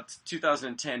say about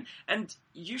 2010? And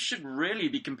you should really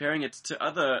be comparing it to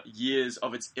other years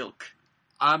of its ilk.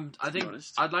 I think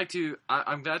honest. I'd like to.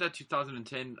 I'm glad that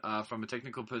 2010, from a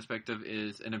technical perspective,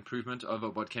 is an improvement over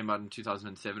what came out in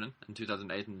 2007 and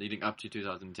 2008 and leading up to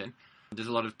 2010. There's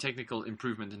a lot of technical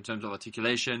improvement in terms of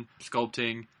articulation,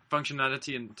 sculpting,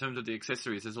 functionality in terms of the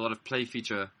accessories. There's a lot of play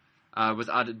feature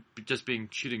without it just being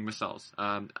shooting missiles.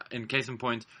 In case in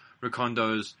point,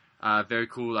 Rekondo's very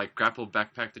cool like grapple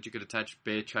backpack that you could attach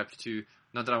bear traps to.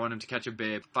 Not that I want him to catch a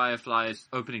bear. Firefly's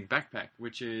opening backpack,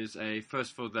 which is a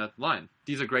first for that line.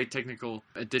 These are great technical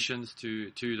additions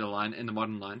to the line, in the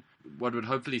modern line. What would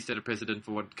hopefully set a precedent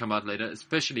for what would come out later,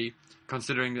 especially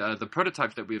considering the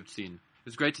prototypes that we have seen.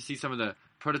 It's great to see some of the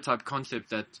prototype concepts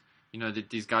that, that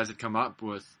these guys had come up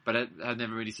with, but had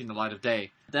never really seen the light of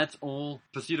day. That's all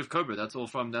Pursuit of Cobra. That's all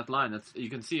from that line. You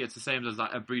can see it's the same as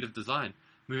a breed of design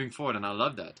moving forward, and I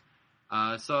love that.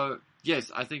 So,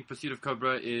 yes, I think Pursuit of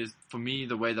Cobra is, for me,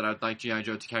 the way that I'd like G.I.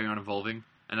 Joe to carry on evolving.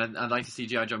 And I'd like to see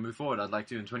G.I. Joe move forward. I'd like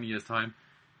to, in 20 years' time,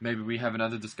 maybe we have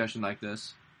another discussion like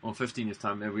this. Or 15 years'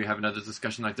 time, maybe we have another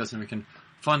discussion like this, and we can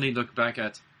fondly look back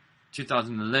at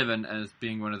 2011 as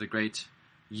being one of the great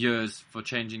years for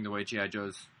changing the way G.I.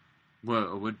 Joes were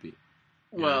or would be.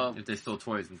 Well, if they're still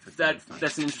toys in 15 years' time.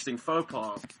 That's an interesting faux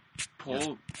pas,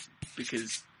 Paul,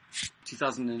 because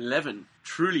 2011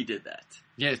 truly did that.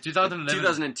 Yes, 2011.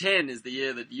 2010 is the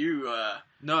year that you are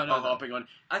No. hopping on.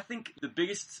 I think the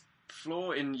biggest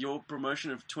flaw in your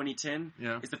promotion of 2010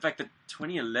 is the fact that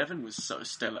 2011 was so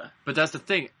stellar. But that's the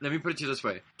thing. Let me put it to you this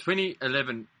way.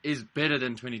 2011 is better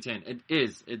than 2010. It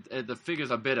is. The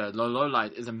figures are better. The Low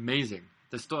Light is amazing.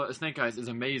 The Snake Eyes is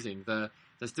amazing. The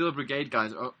Steel Brigade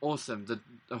guys are awesome.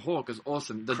 The Hawk is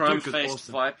awesome. The Duke is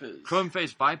awesome. Vipers.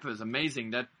 Chrome-faced Viper is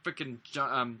amazing. That freaking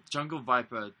Jungle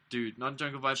Viper dude. Not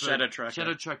Jungle Viper. Shadow Tracker.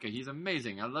 Shadow Tracker. He's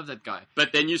amazing. I love that guy.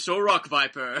 But then you saw Rock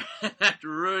Viper. That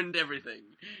ruined everything.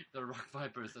 The Rock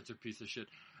Viper is such a piece of shit.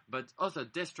 But also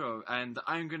Destro and the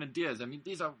Iron Grenadiers. I mean,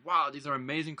 these are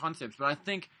amazing concepts. But I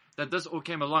think that this all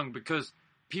came along because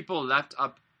people lapped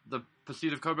up the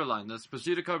Pursuit of Cobra line. This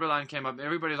Pursuit of Cobra line came up,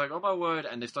 everybody's like, oh my word,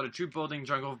 and they started troop building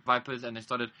Jungle Vipers, and they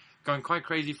started going quite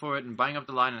crazy for it and buying up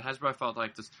the line, and Hasbro felt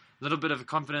like this little bit of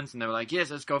confidence, and they were like,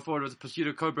 yes, let's go forward with Pursuit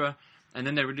of Cobra, and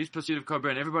then they released Pursuit of Cobra,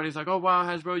 and everybody's like, oh wow,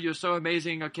 Hasbro, you're so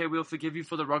amazing, okay, we'll forgive you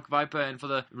for the Rock Viper and for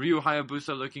the Ryu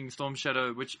Hayabusa looking Storm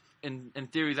Shadow, which in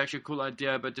theory is actually a cool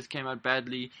idea, but just came out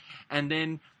badly, and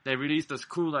then they released this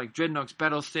cool, like, Dreadnoks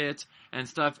battle set and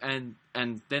stuff, and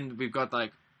then we've got,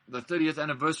 like, the 30th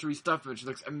anniversary stuff, which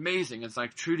looks amazing. It's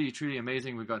like truly, truly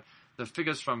amazing. We got the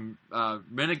figures from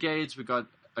Renegades. We got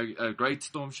a great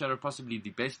Storm Shadow, possibly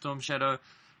the best Storm Shadow.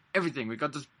 Everything. We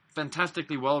got this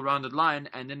fantastically well-rounded line,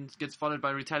 and then it gets followed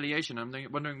by Retaliation. I'm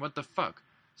wondering what the fuck.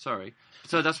 Sorry.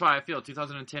 So that's why I feel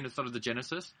 2010 is sort of the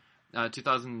genesis.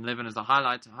 2011 is the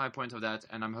high point of that,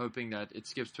 and I'm hoping that it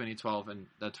skips 2012 and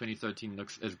that 2013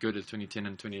 looks as good as 2010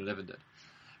 and 2011 did.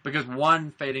 Because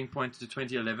one fading point to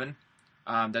 2011.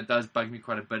 That does bug me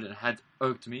quite a bit. It had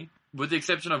irked me. With the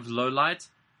exception of Low Light,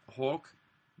 Hawk,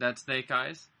 that Snake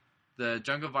Eyes, the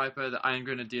Jungle Viper, the Iron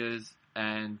Grenadiers,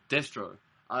 and Destro.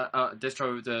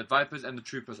 Destro, the Vipers and the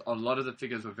Troopers, a lot of the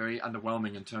figures were very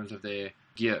underwhelming in terms of their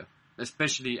gear.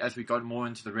 Especially as we got more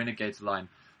into the Renegades line.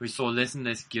 We saw less and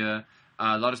less gear.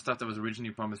 A lot of stuff that was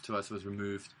originally promised to us was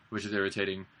removed, which is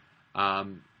irritating.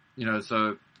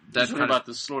 So... That's talking about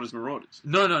the Slaughter's Marauders.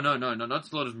 No, not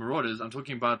Slaughter's Marauders. I'm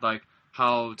talking about, like,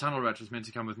 how Tunnel Rat was meant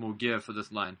to come with more gear for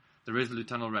this line. The Resolute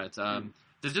Tunnel Rat.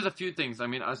 There's just a few things. I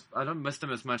mean, I don't miss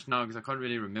them as much now because I can't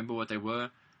really remember what they were.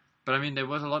 But, I mean, there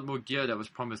was a lot more gear that was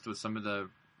promised with some of the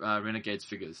Renegades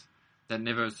figures that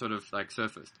never sort of, like,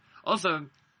 surfaced. Also,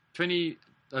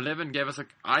 2011 gave us,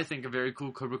 I think, a very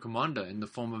cool Cobra Commander in the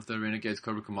form of the Renegades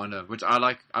Cobra Commander, which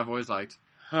I've always liked.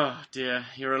 Oh, dear.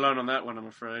 You're alone on that one, I'm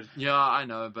afraid. Yeah, I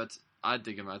know, but I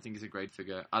dig him. I think he's a great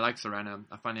figure. I like Serana.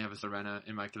 I finally have a Serana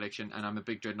in my collection, and I'm a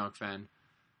big Dreadnought fan,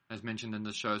 as mentioned in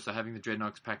the show, so having the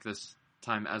Dreadnoughts pack this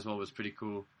time as well was pretty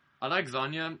cool. I like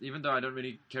Zanya, even though I don't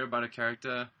really care about a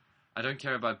character. I don't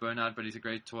care about Burnout, but he's a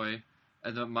great toy.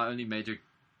 And my only major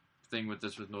thing with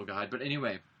this was Norgahide. But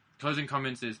anyway, closing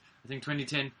comments is, I think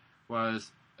 2010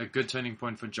 was a good turning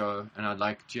point for Joe, and I'd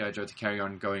like G.I. Joe to carry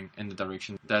on going in the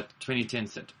direction that 2010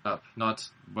 set up, not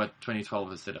what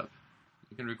 2012 has set up.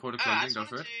 You can record a closing, go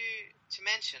for it. To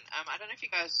mention, I don't know if you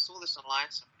guys saw this online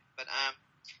somewhere, but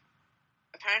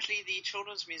apparently the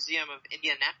Children's Museum of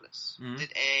Indianapolis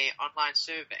did a online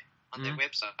survey on their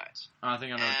website. I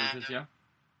think I know what this is, yeah.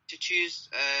 To choose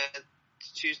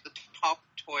the top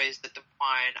toys that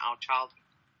define our childhood,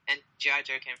 and G.I.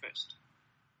 Joe came first.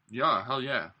 Yeah, hell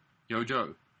yeah. Yo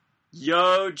Joe.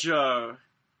 Yo Joe.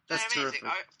 That's amazing. terrific.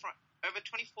 Over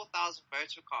 24,000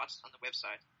 votes were cast on the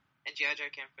website, and G.I.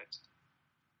 Joe came first.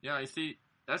 Yeah, you see,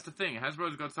 that's the thing.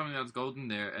 Hasbro's got something that's golden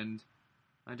there, and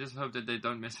I just hope that they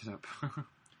don't mess it up.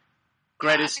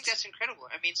 Greatest. I think that's incredible.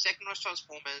 I mean, second was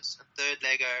Transformers, and third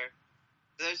Lego.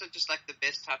 Those are just like the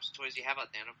best types of toys you have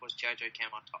out there, and of course G.I. Joe came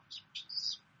on tops, which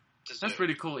is deserved. That's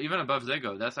pretty cool. Even above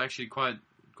Lego, that's actually quite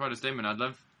a statement. I'd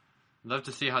love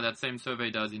to see how that same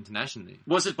survey does internationally.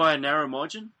 Was it by a narrow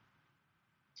margin?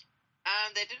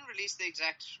 They didn't release the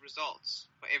exact results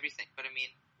for everything, but I mean,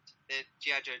 the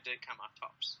G.I. Joe did come out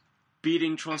tops.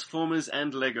 Beating Transformers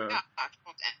and Lego. Yeah,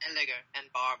 Transformers and Lego and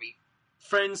Barbie.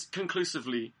 Friends,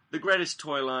 conclusively, the greatest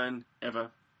toy line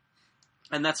ever.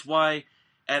 And that's why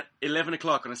at 11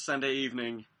 o'clock on a Sunday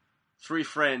evening, 3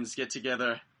 friends get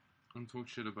together. And talk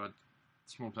shit about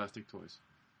small plastic toys.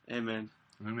 Amen.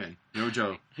 Amen. Yo,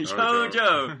 Joe. Yo, Joe.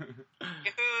 Yo-Joe!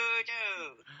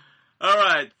 All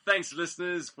right, thanks,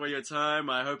 listeners, for your time.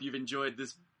 I hope you've enjoyed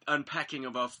this unpacking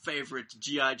of our favorite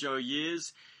G.I. Joe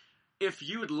years. If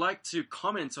you would like to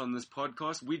comment on this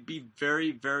podcast, we'd be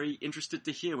very, very interested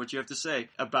to hear what you have to say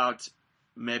about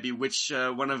maybe which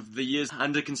one of the years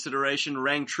under consideration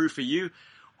rang true for you,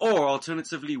 or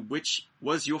alternatively, which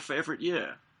was your favorite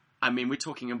year. I mean, we're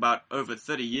talking about over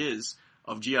 30 years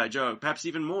of G.I. Joe, perhaps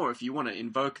even more if you want to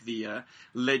invoke the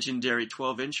legendary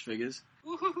 12-inch figures.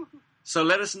 So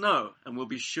let us know, and we'll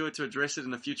be sure to address it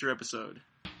in a future episode.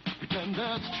 Pretend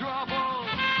there's trouble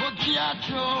for G.I.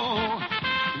 Joe.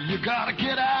 You gotta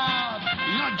get out,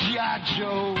 you're G.I.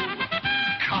 Joe.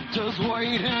 Copter's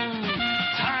waiting,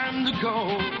 time to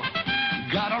go.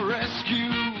 Gotta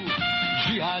rescue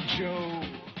G.I. Joe.